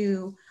wanted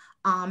to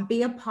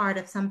be a part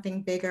of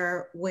something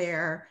bigger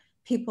where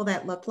people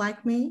that look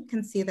like me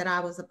can see that I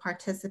was a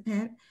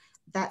participant,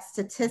 that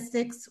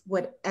statistics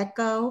would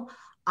echo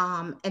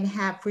and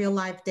have real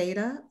life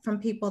data from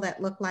people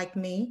that look like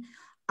me.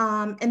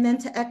 And then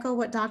to echo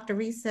what Dr.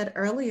 Reese said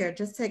earlier,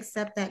 just to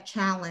accept that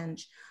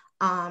challenge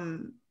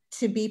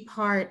to be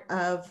part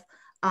of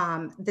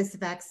this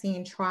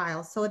vaccine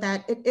trial so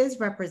that it is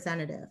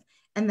representative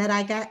and that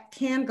I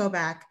can go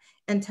back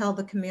and tell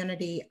the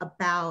community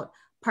about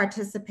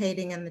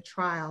participating in the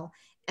trial,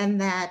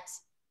 and that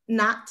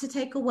not to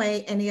take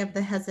away any of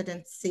the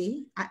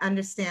hesitancy. I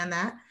understand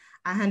that.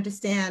 I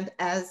understand,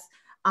 as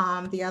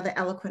the other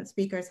eloquent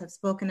speakers have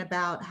spoken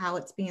about, how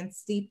it's being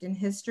steeped in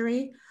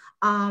history,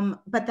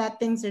 but that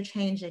things are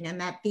changing and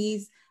that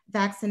these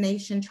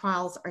vaccination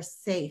trials are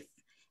safe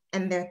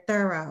and they're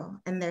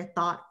thorough and they're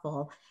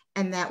thoughtful,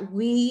 and that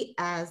we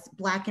as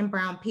Black and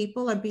Brown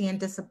people are being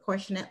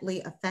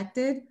disproportionately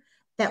affected,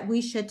 that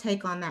we should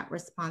take on that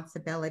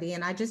responsibility.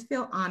 And I just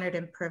feel honored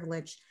and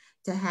privileged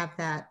to have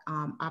that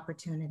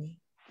opportunity.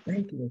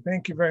 Thank you.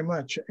 Thank you very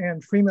much.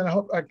 And Freeman, I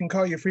hope I can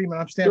call you Freeman.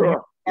 I'm standing here in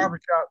the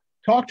barbershop.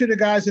 Talk to the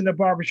guys in the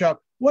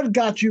barbershop. What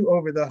got you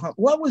over the hump?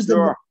 What was the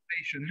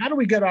motivation? How do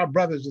we get our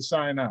brothers to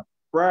sign up?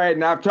 Right,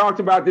 and I've talked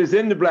about this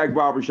in the Black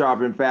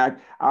Barbershop, in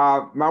fact.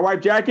 My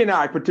wife Jackie and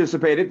I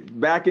participated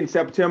back in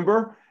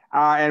September,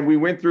 and we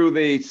went through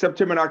the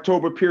September and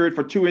October period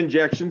for 2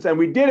 injections, and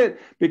we did it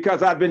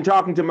because I've been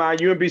talking to my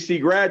UMBC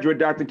graduate,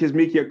 Dr.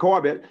 Kizzmekia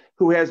Corbett,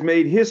 who has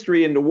made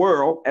history in the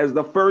world as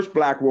the first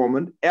Black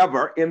woman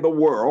ever in the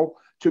world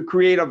to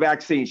create a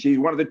vaccine. She's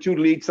one of the 2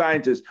 lead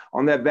scientists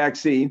on that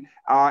vaccine,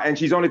 and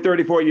she's only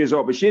 34 years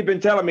old. But she had been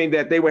telling me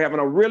that they were having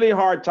a really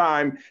hard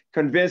time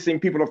convincing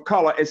people of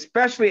color,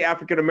 especially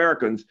African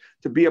Americans,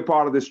 to be a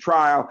part of this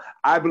trial.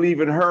 I believe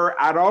in her.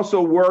 I'd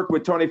also worked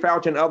with Tony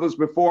Fauci and others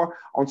before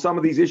on some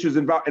of these issues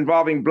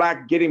involving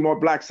getting more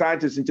Black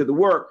scientists into the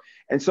work.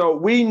 And so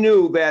we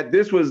knew that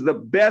this was the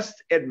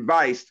best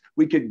advice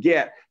we could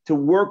get to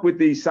work with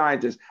these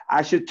scientists.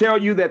 I should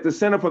tell you that the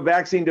Center for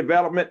Vaccine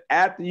Development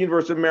at the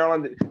University of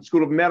Maryland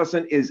School of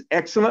Medicine is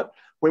excellent.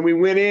 When we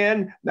went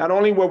in, not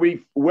only were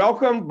we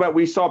welcomed, but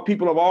we saw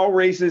people of all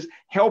races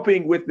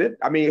helping with it.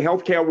 I mean,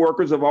 healthcare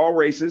workers of all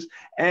races,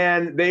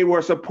 and they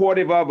were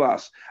supportive of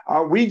us.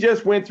 We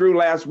just went through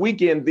last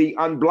weekend the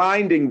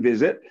unblinding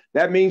visit.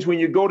 That means when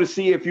you go to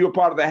see if you're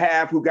part of the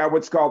half who got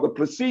what's called the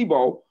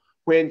placebo,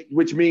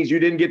 which means you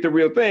didn't get the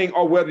real thing,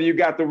 or whether you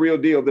got the real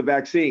deal, the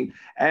vaccine.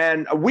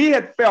 And we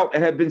had felt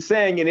and had been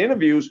saying in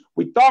interviews,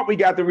 we thought we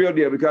got the real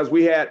deal because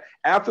we had,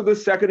 after the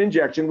second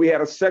injection, we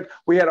had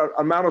an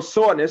amount of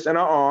soreness in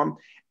our arm,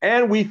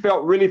 and we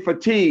felt really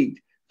fatigued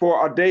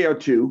for a day or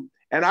 2.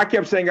 And I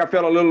kept saying I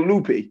felt a little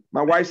loopy.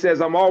 My wife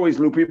says I'm always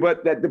loopy,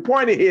 but the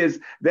point is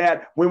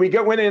that when we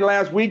went in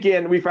last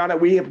weekend, we found out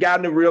we have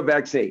gotten a real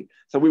vaccine.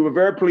 So we were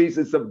very pleased.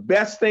 It's the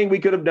best thing we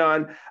could have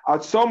done.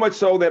 So much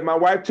so that my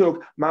wife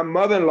took my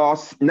mother-in-law,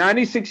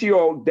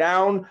 96-year-old,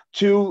 down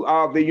to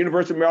the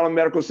University of Maryland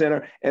Medical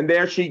Center, and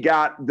there she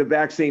got the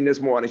vaccine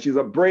this morning. She's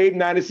a brave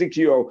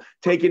 96-year-old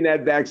taking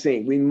that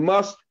vaccine. We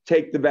must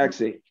take the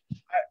vaccine.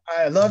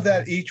 I love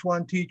that each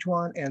one teach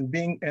one, and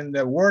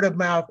the word of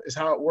mouth is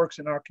how it works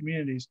in our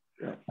communities.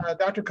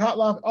 Dr.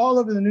 Kotloff, all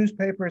over the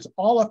newspapers,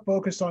 all are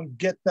focused on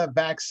get the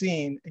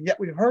vaccine, and yet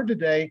we've heard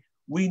today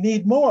we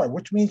need more,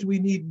 which means we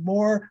need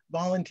more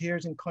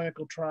volunteers in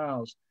clinical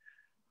trials.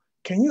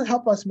 Can you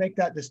help us make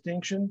that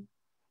distinction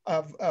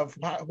of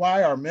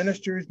why our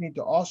ministers need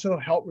to also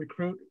help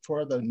recruit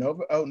for the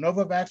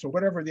Novavax or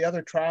whatever the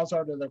other trials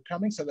are that are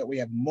coming, so that we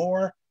have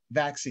more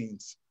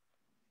vaccines?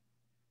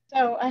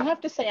 So I have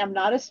to say, I'm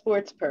not a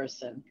sports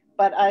person,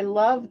 but I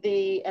love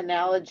the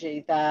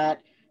analogy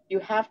that, You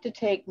have to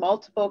take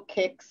multiple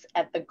kicks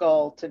at the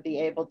goal to be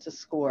able to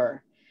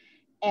score.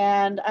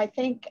 And I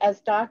think, as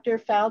Dr.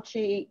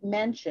 Fauci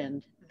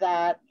mentioned,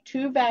 that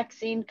 2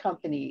 vaccine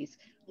companies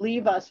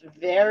leave us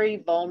very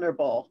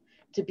vulnerable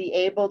to be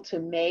able to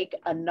make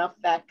enough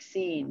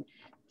vaccine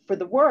for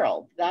the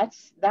world.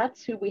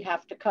 That's who we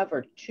have to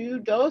cover, 2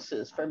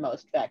 doses for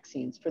most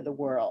vaccines for the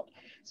world.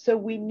 So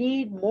we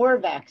need more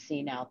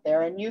vaccine out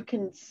there. And you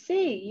can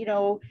see, you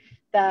know,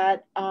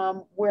 that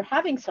we're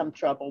having some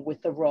trouble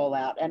with the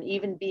rollout and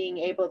even being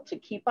able to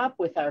keep up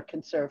with our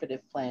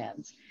conservative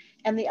plans.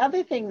 And the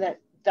other thing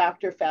that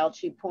Dr.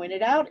 Fauci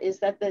pointed out is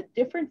that the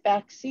different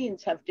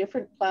vaccines have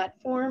different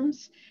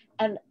platforms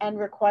and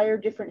require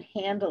different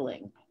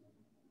handling.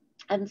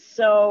 And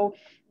so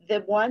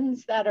the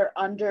ones that are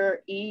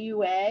under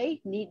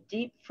EUA need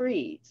deep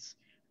freeze.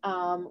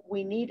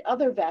 We need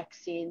other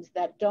vaccines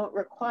that don't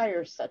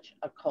require such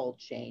a cold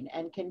chain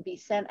and can be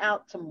sent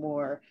out to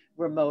more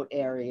remote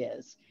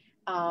areas.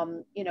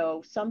 You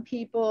know, some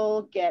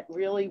people get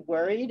really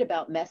worried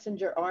about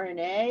messenger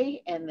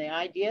RNA and the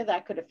idea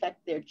that could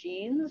affect their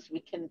genes. We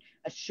can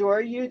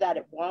assure you that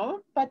it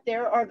won't, but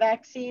there are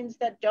vaccines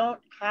that don't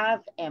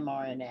have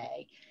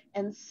mRNA.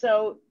 And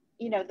so,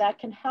 you know, that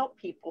can help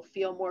people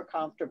feel more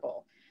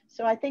comfortable.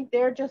 So I think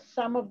they're just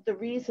some of the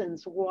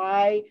reasons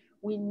why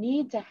we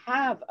need to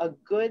have a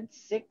good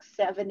 6,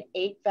 7,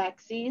 8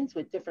 vaccines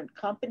with different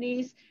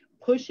companies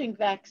pushing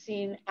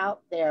vaccine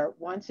out there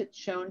once it's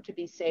shown to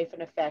be safe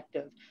and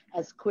effective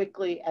as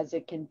quickly as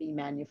it can be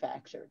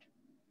manufactured.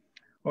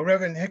 Well,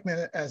 Reverend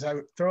Hickman, as I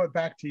throw it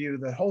back to you,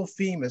 the whole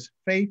theme is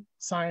faith,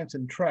 science,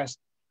 and trust.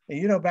 And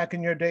you know, back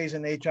in your days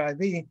in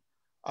HIV,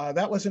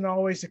 that wasn't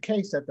always the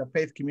case, that the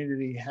faith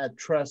community had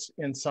trust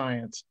in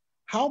science.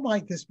 How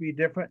might this be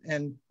different?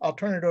 And I'll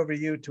turn it over to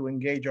you to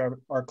engage our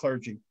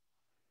clergy.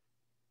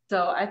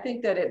 So I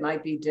think that it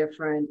might be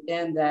different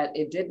in that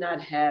it did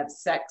not have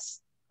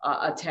sex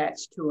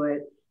attached to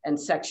it, and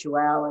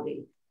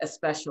sexuality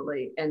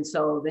especially. And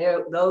so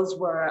those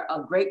were a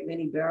great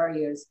many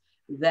barriers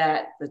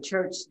that the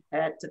church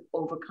had to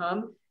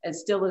overcome and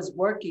still is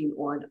working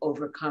on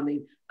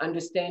overcoming,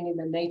 understanding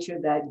the nature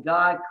that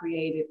God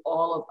created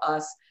all of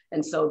us.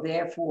 And so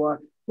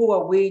therefore, who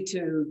are we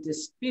to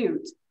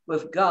dispute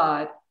with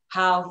God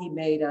how he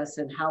made us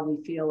and how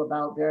we feel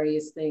about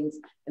various things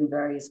in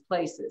various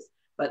places?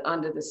 But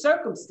under the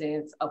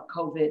circumstance of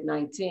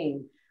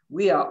COVID-19,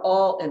 we are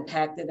all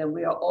impacted and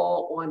we are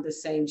all on the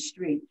same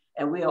street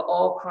and we are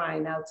all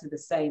crying out to the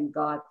same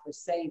God for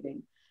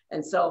saving.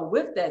 And so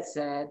with that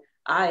said,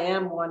 I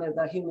am one of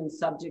the human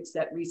subjects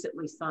that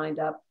recently signed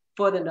up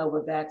for the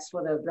Novavax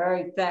for the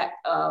very fact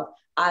of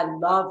I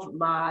love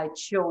my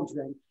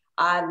children,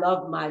 I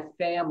love my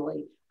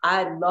family,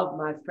 I love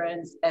my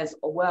friends as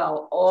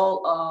well,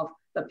 all of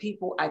the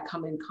people I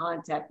come in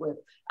contact with.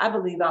 I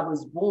believe I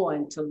was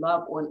born to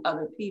love on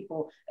other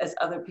people as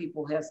other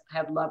people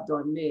have loved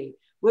on me.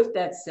 With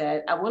that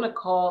said, I want to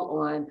call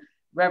on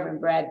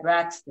Reverend Brad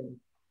Braxton,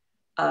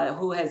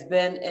 who has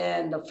been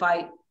in the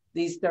fight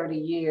these 30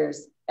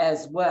 years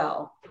as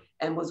well,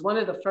 and was one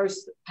of the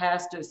first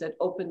pastors that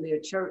opened their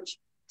church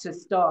to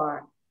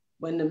STAR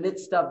in the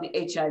midst of the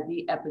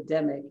HIV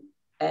epidemic.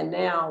 And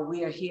now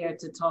we are here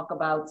to talk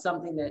about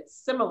something that's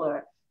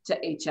similar to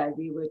HIV.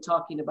 We're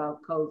talking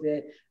about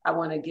COVID. I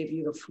want to give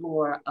you the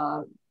floor,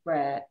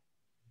 Brad.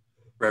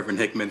 Reverend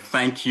Hickman,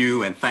 thank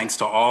you. And thanks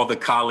to all the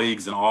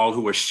colleagues and all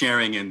who are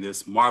sharing in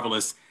this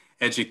marvelous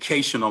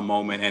educational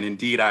moment. And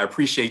indeed, I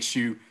appreciate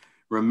you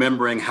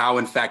remembering how,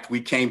 in fact, we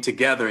came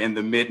together in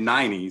the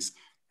mid-90s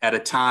at a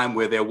time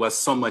where there was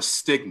so much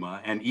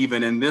stigma. And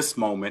even in this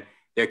moment,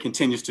 there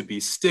continues to be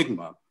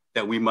stigma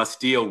that we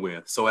must deal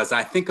with. So as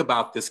I think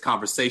about this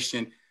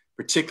conversation,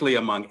 particularly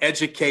among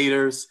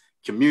educators,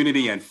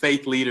 community and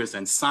faith leaders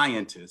and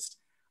scientists,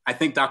 I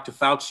think Dr.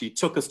 Fauci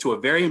took us to a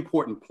very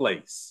important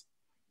place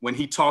when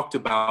he talked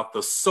about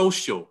the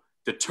social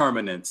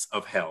determinants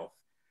of health.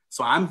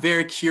 So I'm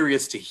very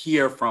curious to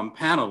hear from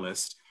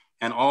panelists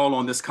and all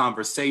on this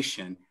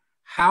conversation,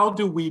 how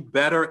do we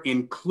better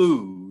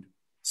include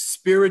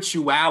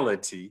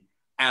spirituality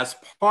as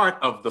part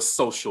of the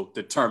social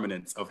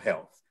determinants of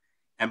health?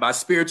 And by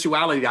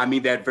spirituality, I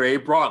mean that very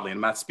broadly. I'm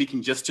not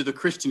speaking just to the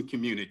Christian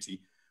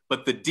community,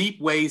 but the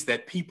deep ways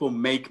that people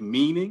make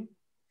meaning.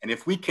 And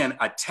if we can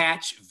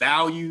attach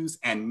values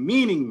and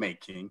meaning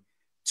making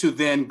to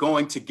then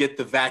going to get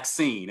the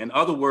vaccine. In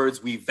other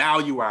words, we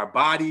value our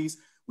bodies,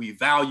 we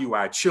value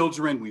our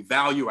children, we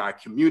value our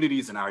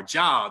communities and our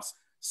jobs,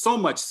 so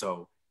much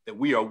so that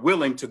we are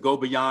willing to go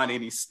beyond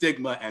any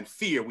stigma and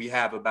fear we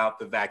have about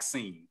the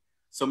vaccine.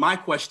 So my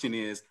question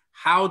is,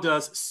 how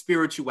does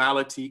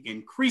spirituality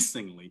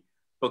increasingly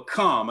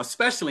become,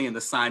 especially in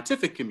the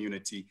scientific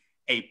community,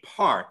 a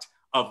part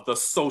of the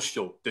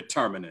social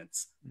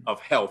determinants of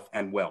health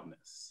and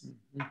wellness?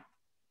 I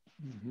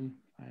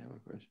have a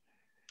question.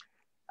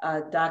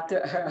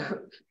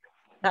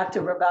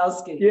 Dr.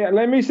 Hrabowski. Yeah,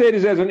 let me say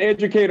this as an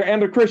educator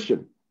and a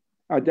Christian.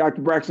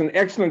 Dr. Braxton,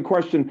 excellent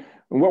question.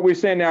 And what we're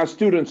saying now,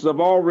 students of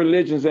all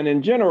religions and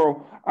in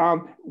general,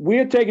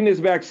 we're taking this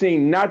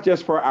vaccine not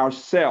just for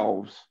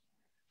ourselves,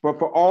 but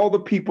for all the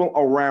people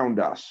around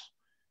us.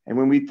 And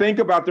when we think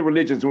about the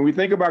religions, when we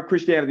think about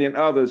Christianity and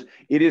others,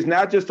 it is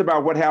not just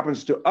about what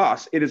happens to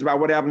us, it is about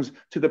what happens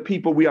to the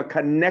people we are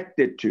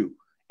connected to.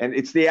 And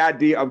it's the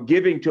idea of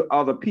giving to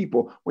other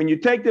people. When you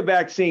take the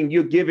vaccine,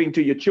 you're giving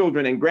to your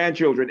children and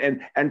grandchildren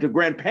and to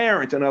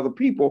grandparents and other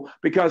people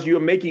because you're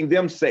making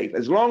them safe.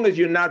 As long as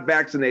you're not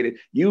vaccinated,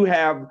 you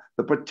have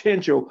the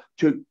potential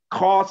to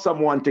cause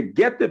someone to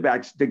get the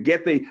vaccine, to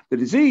get the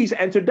disease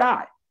and to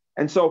die.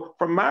 And so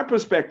from my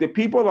perspective,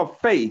 people of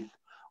faith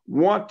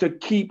want to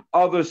keep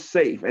others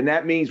safe. And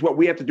that means what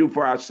we have to do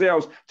for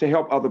ourselves to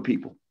help other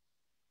people.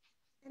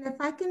 And if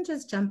I can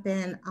just jump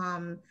in,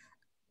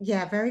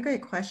 yeah, very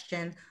great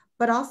question.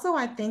 But also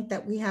I think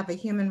that we have a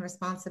human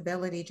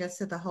responsibility just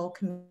to the whole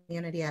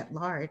community at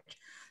large.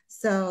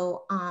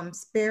 So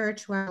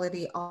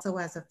spirituality also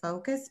as a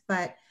focus,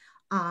 but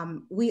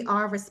we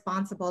are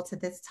responsible to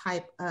this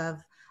type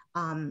of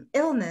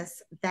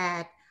illness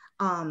that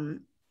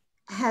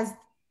has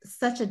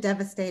such a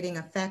devastating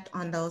effect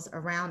on those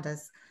around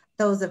us,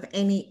 those of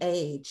any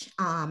age.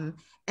 And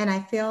I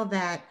feel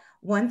that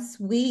once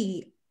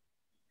we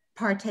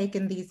partake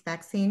in these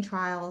vaccine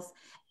trials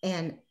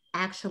and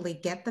actually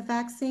get the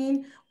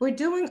vaccine, we're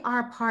doing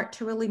our part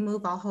to really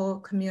move our whole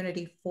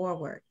community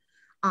forward,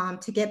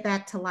 to get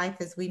back to life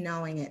as we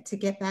knowing it, to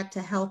get back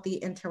to healthy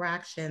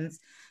interactions,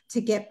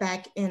 to get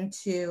back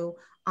into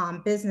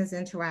business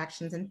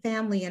interactions and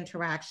family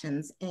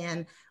interactions,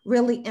 and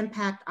really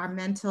impact our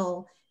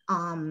mental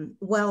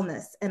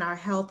wellness and our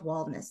health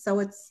wellness. So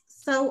it's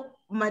so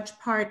much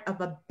part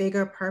of a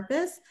bigger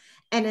purpose.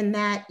 And in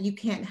that, you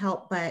can't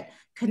help but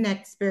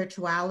connect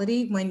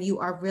spirituality when you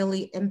are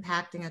really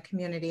impacting a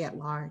community at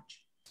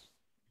large.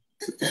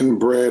 And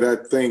Brad, I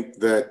think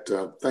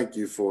that, thank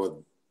you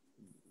for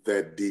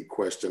that deep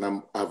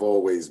question. I've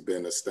always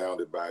been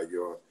astounded by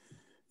your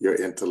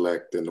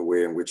intellect and the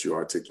way in which you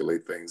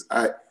articulate things.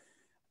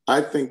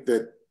 I think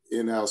that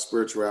in our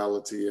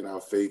spirituality and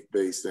our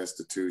faith-based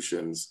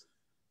institutions,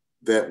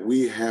 that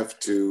we have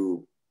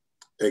to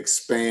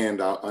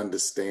expand our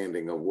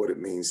understanding of what it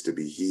means to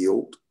be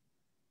healed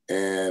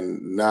and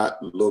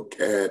not look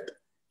at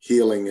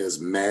healing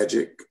as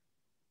magic,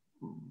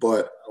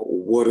 but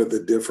what are the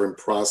different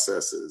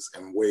processes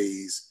and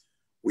ways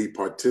we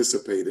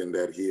participate in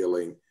that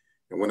healing.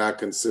 And when I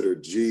consider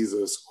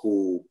Jesus,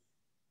 who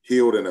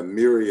healed in a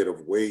myriad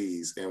of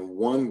ways, and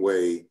one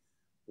way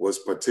was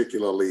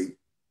particularly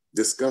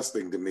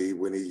disgusting to me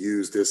when he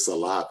used his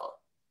saliva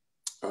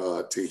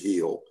to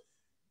heal.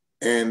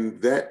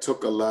 And that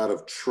took a lot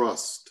of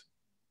trust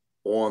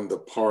on the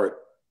part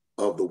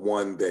of the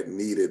one that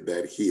needed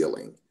that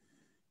healing.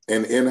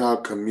 And in our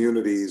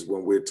communities,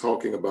 when we're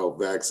talking about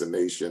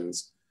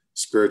vaccinations,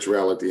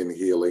 spirituality, and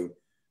healing,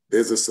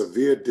 there's a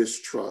severe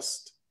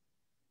distrust,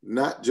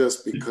 not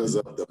just because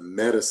of the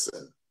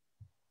medicine,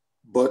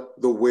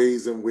 but the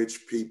ways in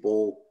which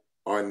people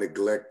are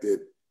neglected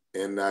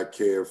and not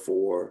cared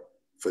for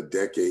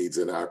decades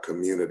in our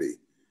community.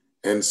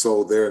 And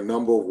so there are a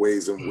number of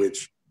ways in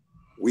which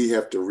we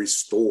have to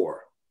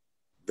restore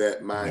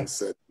that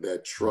mindset,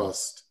 that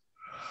trust.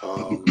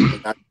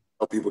 Not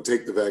how people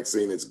take the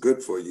vaccine, it's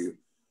good for you,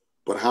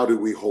 but how do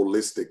we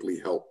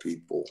holistically help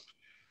people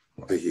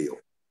to heal?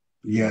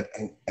 Yeah,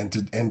 and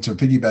to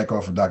piggyback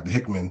off of Dr.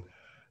 Hickman,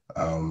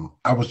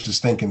 I was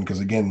just thinking, because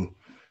again,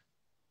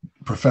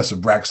 Professor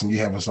Braxton, you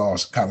have us all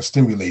kind of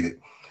stimulated,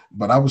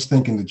 but I was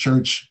thinking the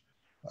church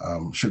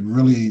should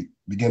really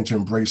begin to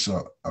embrace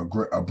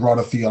a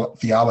broader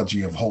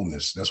theology of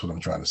wholeness. That's what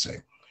I'm trying to say.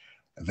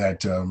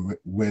 That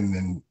when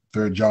in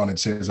 3 John it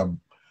says,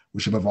 we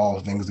should love all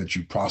things that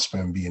you prosper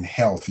and be in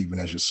health, even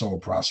as your soul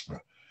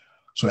prosper.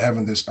 So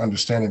having this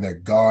understanding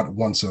that God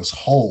wants us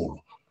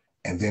whole,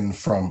 and then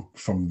from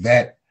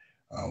that,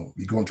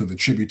 we go into the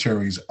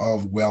tributaries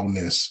of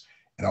wellness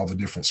and all the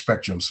different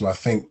spectrums. So I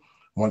think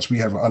once we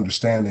have an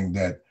understanding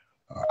that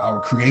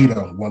our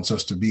Creator wants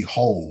us to be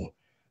whole,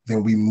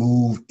 then we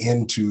move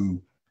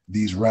into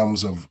these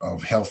realms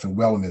of health and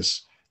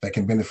wellness that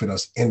can benefit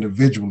us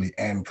individually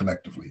and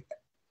collectively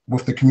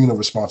with the communal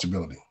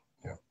responsibility.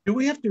 Yeah. Do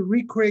we have to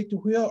recreate the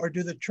wheel, or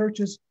do the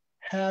churches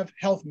have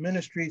health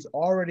ministries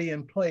already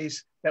in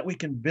place that we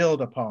can build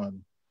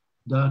upon?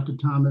 Dr.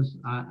 Thomas,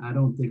 I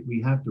don't think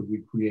we have to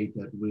recreate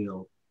that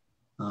wheel.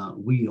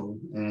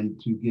 And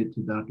to get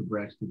to Dr.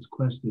 Braxton's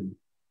question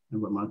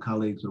and what my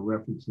colleagues are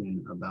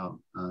referencing about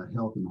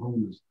health and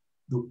wholeness,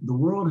 the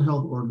World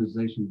Health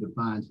Organization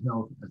defines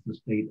health as the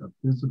state of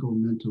physical,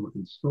 mental,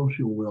 and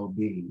social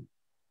well-being,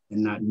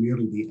 and not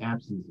merely the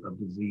absence of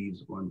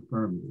disease or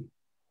infirmity.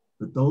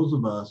 But those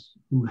of us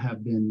who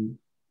have been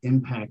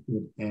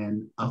impacted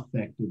and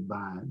affected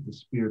by the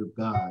Spirit of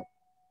God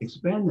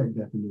expand that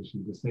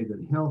definition to say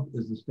that health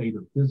is the state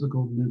of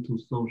physical, mental,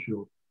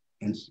 social,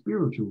 and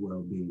spiritual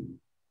well-being,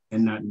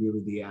 and not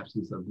merely the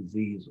absence of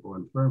disease or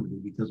infirmity,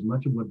 because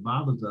much of what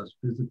bothers us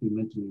physically,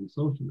 mentally, and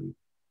socially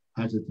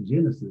has its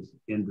genesis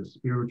in the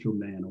spiritual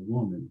man or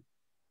woman.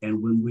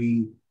 And when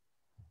we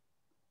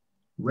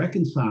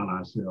reconcile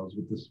ourselves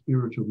with the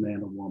spiritual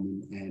man or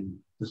woman and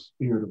the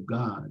Spirit of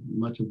God.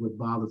 Much of what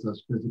bothers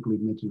us physically,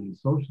 mentally, and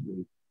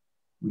socially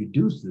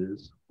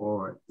reduces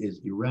or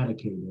is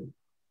eradicated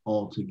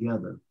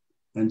altogether.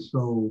 And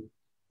so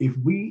if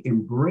we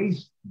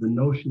embrace the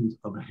notions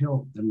of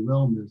health and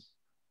wellness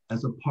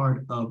as a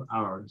part of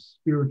our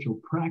spiritual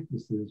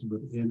practices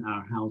within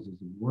our houses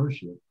of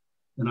worship,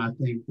 then I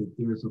think that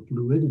there's a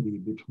fluidity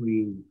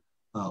between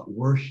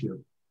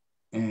worship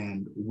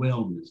and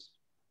wellness.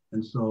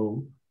 And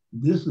so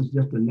this is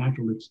just a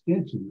natural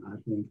extension, I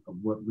think, of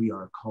what we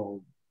are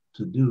called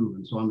to do.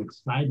 And so I'm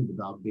excited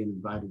about being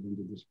invited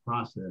into this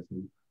process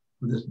and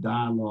for this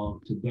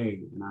dialogue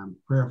today. And I'm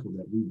prayerful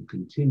that we will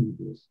continue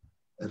this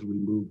as we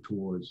move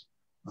towards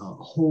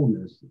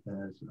wholeness,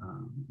 as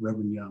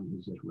Reverend Young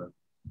has just referenced.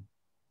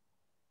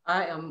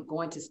 I am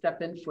going to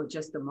step in for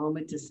just a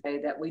moment to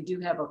say that we do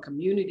have a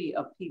community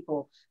of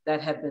people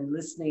that have been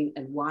listening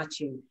and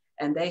watching,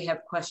 and they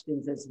have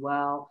questions as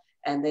well.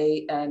 And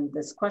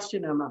this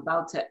question I'm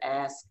about to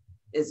ask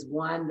is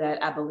one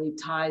that I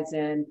believe ties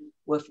in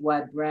with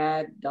what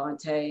Brad,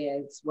 Dante,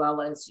 as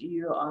well as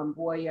you,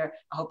 Boyer.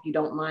 I hope you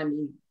don't mind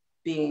me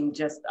being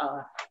just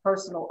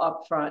personal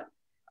upfront.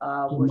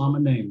 Mama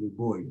named me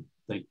Boyer.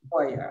 Thank you.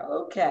 Boyer,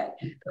 okay.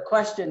 The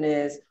question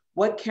is,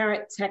 what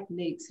current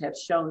techniques have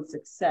shown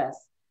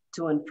success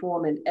to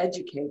inform and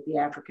educate the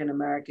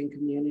African-American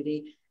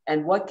community?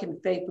 And what can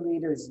faith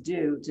leaders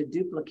do to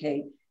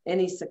duplicate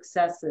any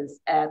successes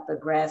at the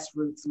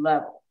grassroots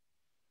level?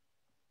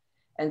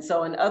 And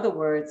so in other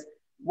words,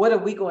 what are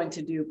we going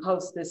to do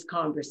post this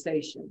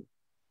conversation?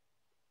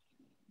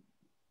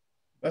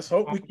 Let's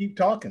hope we keep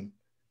talking.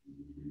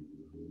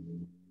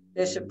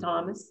 Bishop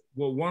Thomas?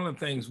 Well, one of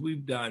the things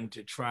we've done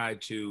to try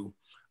to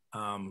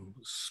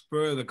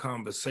spur the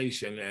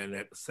conversation and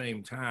at the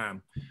same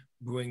time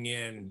bring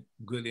in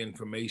good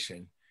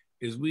information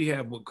is we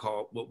have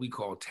what we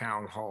call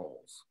town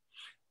halls.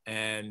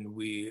 And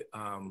we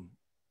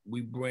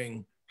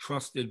bring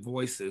trusted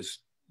voices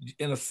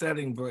in a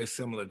setting very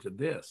similar to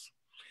this.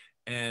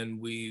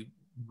 And we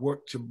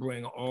work to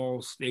bring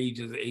all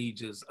stages,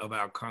 ages of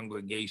our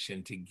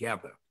congregation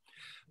together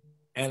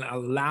and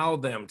allow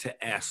them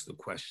to ask the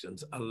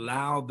questions,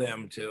 allow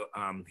them to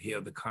hear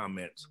the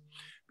comments.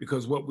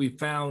 Because what we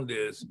found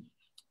is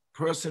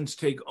persons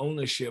take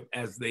ownership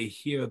as they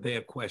hear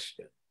their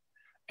question,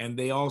 and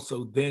they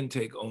also then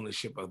take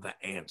ownership of the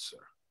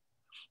answer.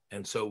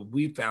 And so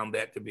we found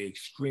that to be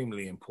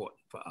extremely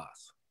important for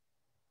us.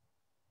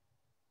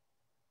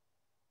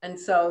 And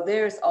so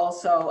there's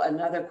also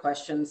another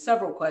question,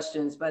 several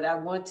questions, but I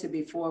want to,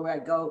 before I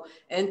go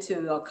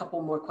into a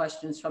couple more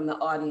questions from the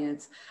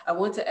audience, I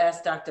want to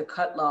ask Dr.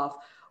 Cutloff,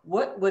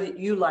 what would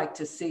you like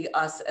to see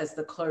us as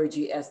the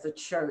clergy, as the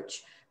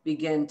church,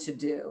 begin to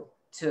do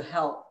to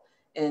help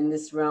in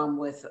this realm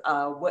with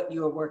what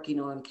you are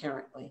working on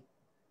currently?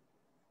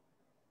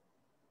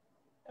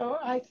 So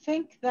I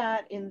think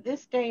that in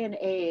this day and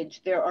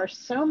age, there are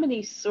so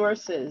many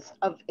sources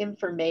of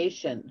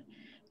information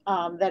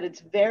that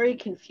it's very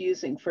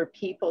confusing for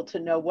people to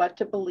know what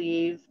to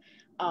believe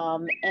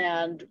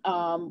and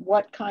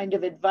what kind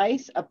of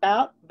advice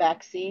about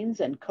vaccines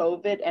and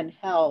COVID and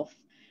health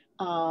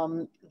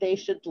they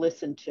should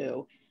listen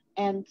to.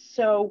 And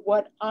so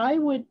what I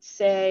would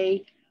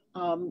say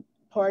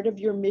part of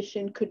your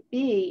mission could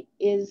be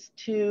is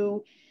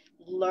to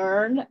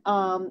learn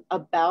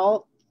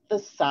about the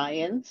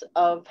science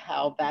of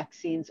how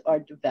vaccines are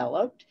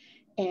developed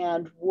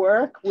and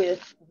work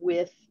with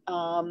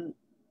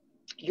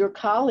your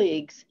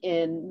colleagues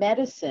in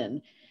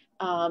medicine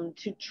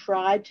to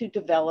try to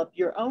develop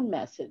your own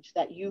message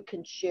that you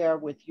can share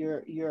with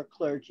your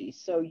clergy.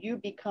 So you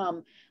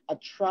become a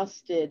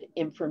trusted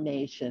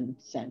information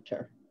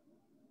center.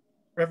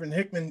 Reverend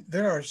Hickman,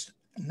 there are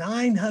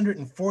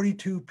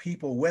 942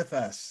 people with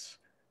us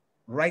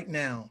right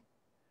now.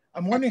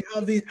 I'm wondering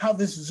how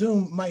this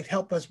Zoom might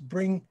help us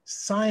bring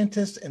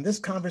scientists and this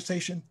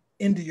conversation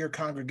into your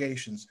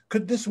congregations.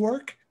 Could this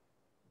work?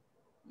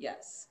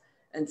 Yes.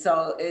 And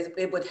so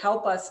it would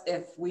help us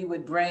if we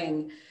would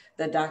bring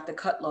the Dr.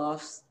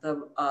 Cutloffs,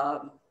 the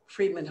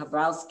Friedman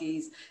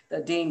Habrowskis, the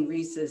Dean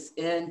Reeses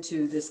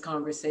into this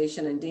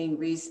conversation. And Dean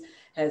Reese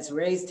has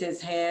raised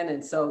his hand.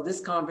 And so this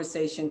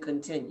conversation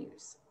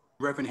continues.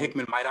 Reverend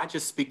Hickman, might I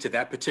just speak to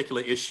that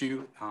particular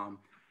issue?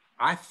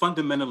 I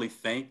fundamentally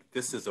think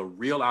this is a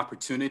real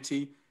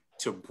opportunity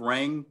to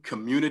bring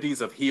communities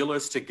of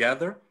healers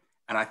together.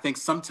 And I think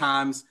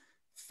sometimes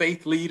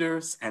faith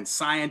leaders and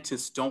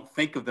scientists don't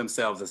think of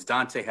themselves, as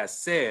Dante has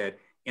said,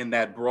 in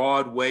that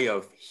broad way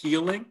of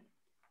healing.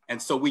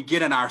 And so we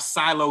get in our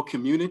silo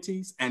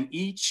communities, and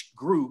each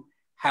group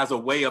has a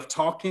way of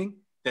talking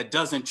that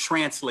doesn't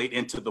translate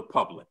into the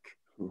public.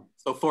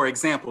 So for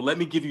example, let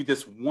me give you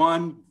this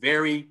one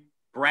very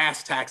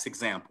brass tacks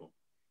example.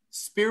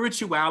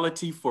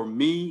 Spirituality for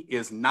me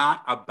is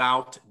not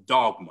about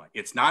dogma.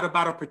 It's not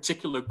about a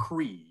particular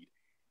creed.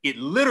 It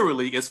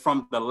literally is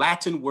from the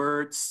Latin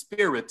word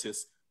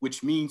spiritus,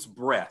 which means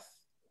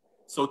breath.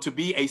 So to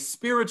be a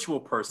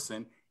spiritual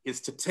person is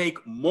to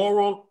take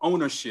moral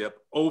ownership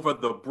over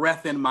the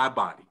breath in my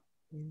body.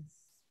 Yes.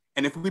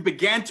 And if we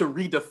began to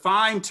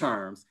redefine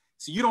terms,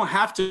 so you don't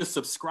have to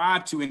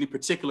subscribe to any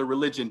particular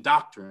religion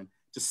doctrine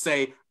to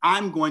say,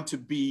 I'm going to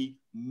be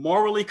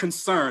morally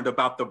concerned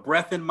about the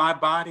breath in my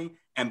body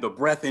and the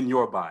breath in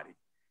your body.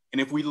 And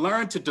if we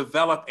learn to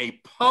develop a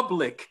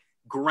public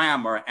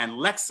grammar and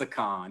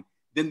lexicon,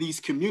 then these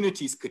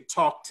communities could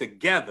talk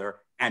together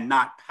and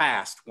not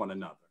past one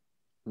another.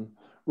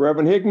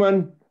 Reverend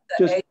Hickman.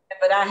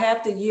 But I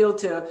have to yield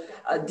to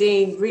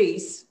Dean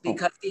Reese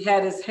because he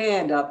had his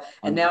hand up,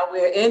 and now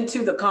we're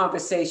into the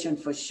conversation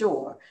for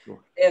sure.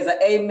 There's an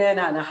amen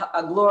and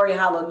a glory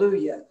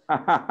hallelujah.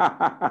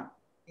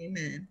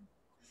 Amen.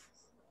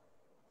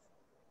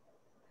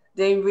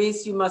 Dean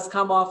Reese, you must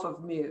come off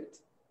of mute.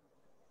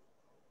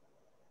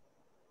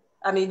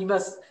 I mean, you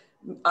must,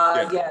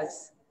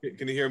 yes.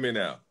 Can you hear me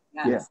now?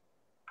 Yes. Yeah.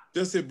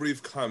 Just a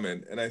brief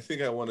comment, and I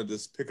think I want to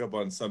just pick up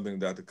on something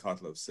Dr.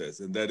 Kotloff says,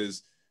 and that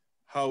is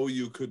how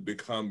you could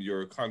become,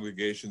 your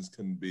congregations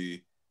can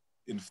be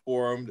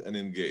informed and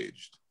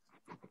engaged.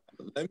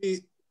 Let me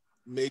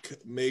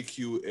make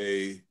you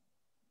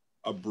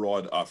a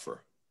broad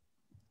offer.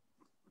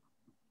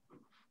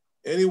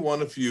 Any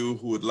one of you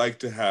who would like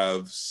to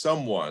have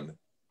someone,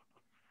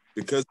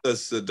 because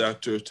as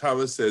Dr.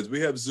 Thomas says, we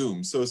have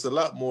Zoom, so it's a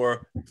lot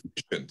more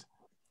efficient.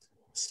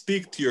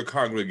 Speak to your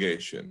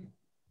congregation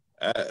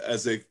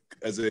as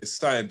a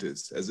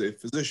scientist, as a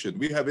physician.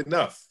 We have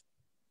enough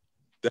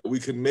that we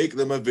can make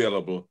them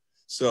available.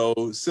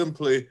 So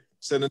simply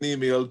send an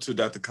email to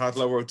Dr.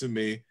 Kotloff or to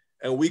me,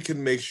 and we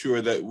can make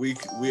sure that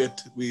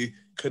we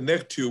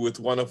connect you with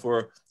one of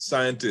our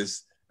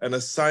scientists and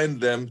assign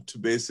them to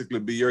basically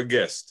be your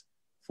guest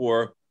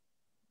for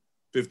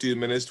 15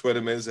 minutes,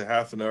 20 minutes, a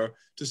half an hour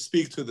to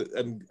speak to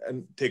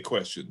and take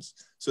questions.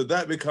 So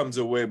that becomes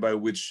a way by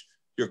which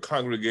your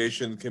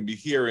congregation can be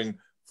hearing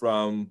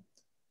from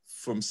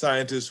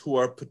scientists who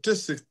are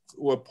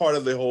part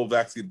of the whole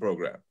vaccine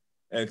program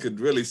and could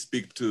really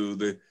speak to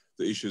the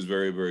issues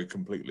very, very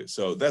completely.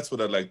 So that's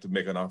what I'd like to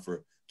make an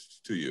offer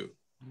to you.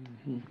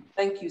 Mm-hmm.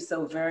 Thank you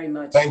so very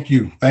much. Thank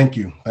you, thank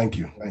you, thank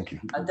you, thank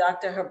you.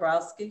 Dr.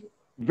 Hrabowski.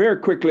 Very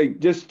quickly,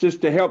 just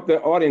to help the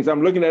audience,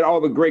 I'm looking at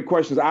all the great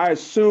questions. I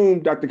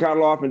assume, Dr.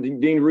 Kotloff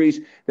and Dean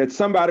Reese, that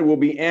somebody will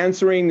be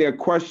answering their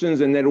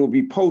questions and that it will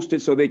be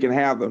posted so they can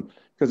have them,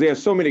 because there are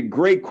so many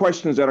great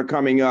questions that are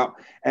coming up.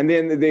 And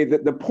then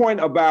the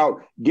point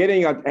about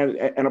getting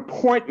an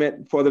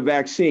appointment for the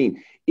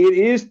vaccine, it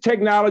is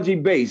technology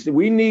based.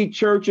 We need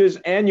churches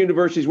and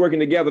universities working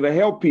together to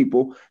help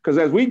people, because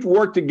as we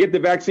work to get the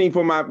vaccine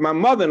for my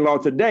mother-in-law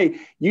today,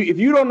 if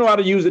you don't know how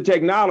to use the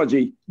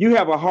technology, you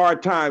have a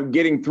hard time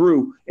getting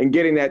through and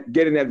getting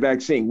that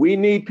vaccine. We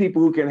need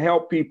people who can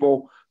help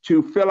people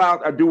to fill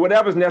out or do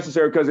whatever's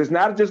necessary, because it's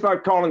not just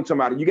like calling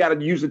somebody. You got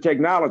to use the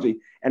technology,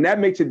 and that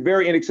makes it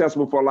very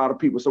inaccessible for a lot of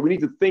people. So we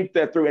need to think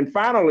that through. And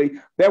finally,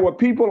 there were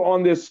people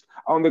on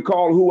the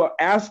call who are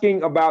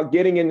asking about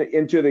getting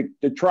into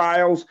the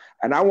trials,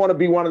 and I want to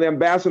be one of the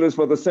ambassadors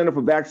for the Center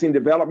for Vaccine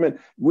Development.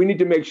 We need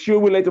to make sure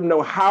we let them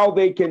know how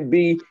they can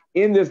be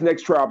in this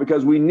next trial,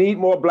 because we need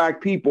more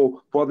Black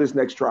people for this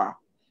next trial.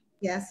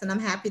 Yes, and I'm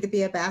happy to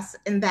be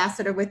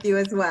ambassador with you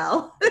as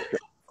well.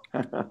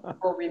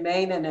 Will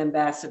remain an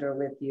ambassador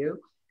with you.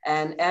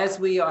 And as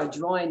we are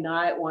drawing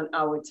nigh on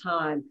our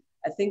time,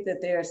 I think that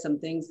there are some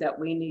things that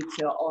we need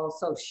to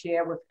also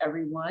share with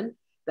everyone,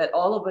 that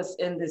all of us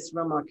in this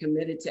room are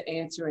committed to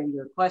answering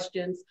your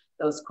questions.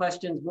 Those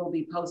questions will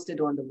be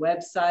posted on the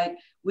website.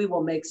 We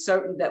will make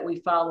certain that we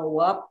follow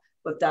up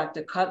with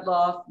Dr.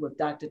 Kotloff, with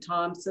Dr.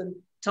 Thomas,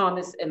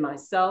 and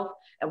myself,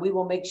 and we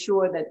will make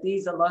sure that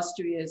these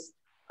illustrious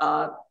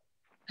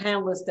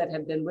panelists that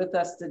have been with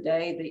us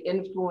today, the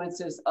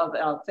influencers of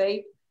our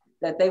faith,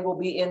 that they will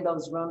be in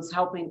those rooms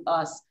helping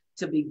us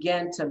to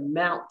begin to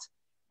mount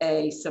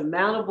a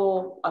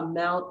surmountable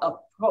amount of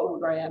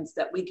programs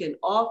that we can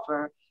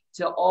offer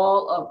to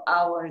all of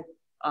our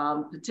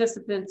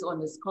participants on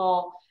this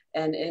call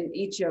and in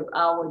each of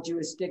our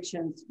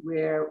jurisdictions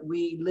where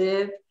we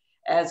live,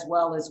 as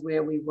well as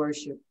where we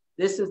worship.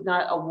 This is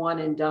not a one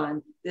and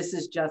done. This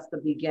is just the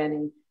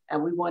beginning.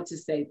 And we want to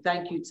say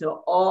thank you to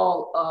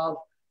all of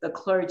the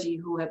clergy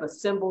who have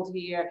assembled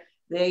here.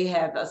 They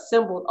have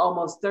assembled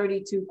almost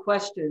 32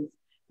 questions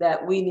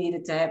that we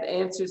needed to have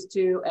answers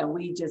to, and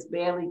we just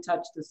barely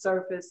touched the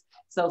surface.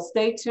 So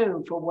stay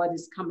tuned for what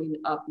is coming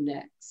up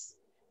next.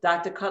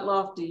 Dr.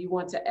 Kotloff, do you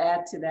want to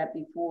add to that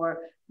before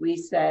we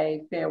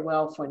say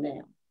farewell for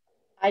now?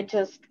 I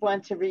just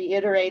want to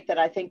reiterate that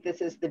I think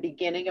this is the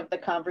beginning of the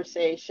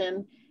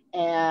conversation,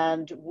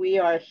 and we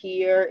are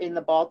here in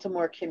the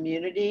Baltimore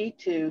community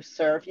to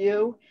serve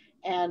you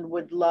and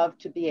would love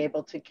to be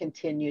able to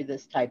continue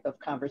this type of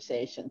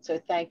conversation.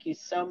 So thank you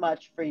so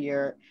much for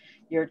your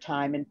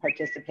time and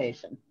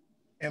participation.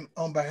 And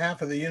on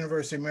behalf of the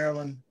University of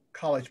Maryland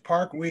College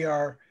Park, we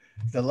are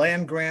the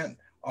land grant.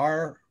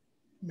 Our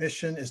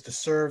mission is to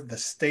serve the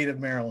state of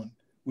Maryland.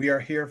 We are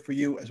here for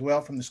you as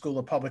well from the School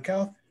of Public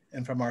Health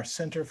and from our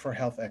Center for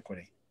Health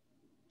Equity.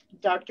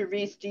 Dr.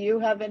 Reese, do you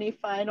have any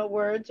final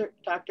words, or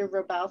Dr.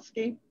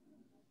 Hrabowski?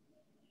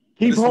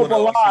 Keep hope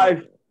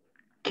alive.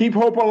 Keep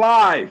hope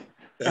alive.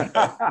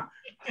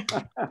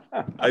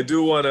 I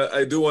do want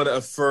to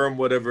affirm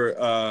whatever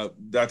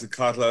Dr.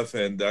 Kotloff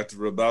and Dr.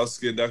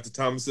 Rabowski and Dr.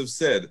 Thomas have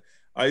said.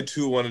 I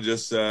too want to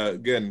just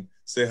again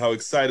say how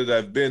excited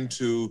I've been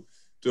to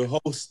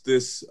host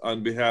this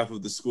on behalf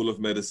of the School of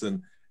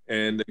Medicine.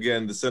 And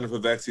again, the Center for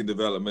Vaccine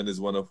Development is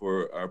one of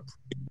our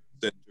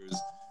centers.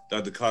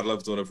 Dr.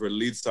 Kotloff is one of her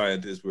lead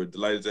scientists. We're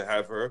delighted to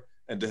have her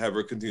and to have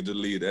her continue to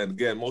lead. And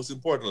again, most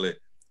importantly,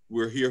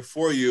 we're here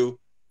for you,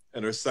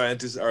 and our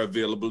scientists are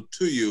available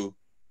to you.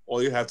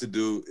 All you have to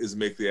do is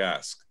make the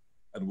ask,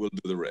 and we'll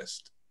do the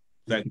rest.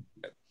 Thank you.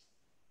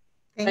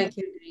 Thank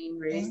you, Dean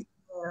Reese.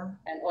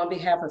 And on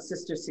behalf of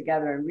Sisters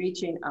Together and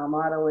Reaching, our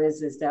motto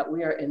is that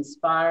we are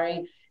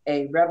inspiring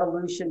a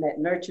revolution that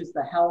nurtures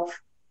the health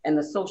and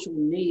the social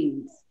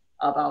needs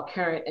of our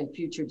current and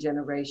future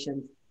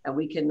generations. And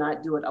we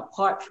cannot do it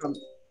apart from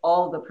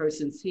all the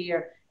persons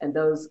here and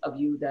those of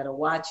you that are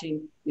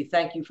watching. We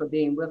thank you for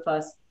being with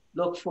us.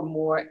 Look for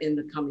more in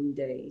the coming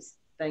days.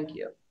 Thank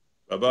you.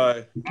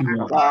 Bye-bye.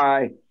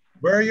 Bye.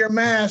 Wear your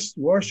mask,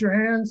 wash your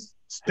hands,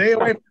 stay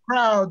away from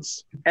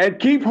crowds. And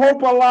keep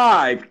hope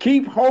alive.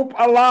 Keep hope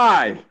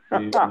alive.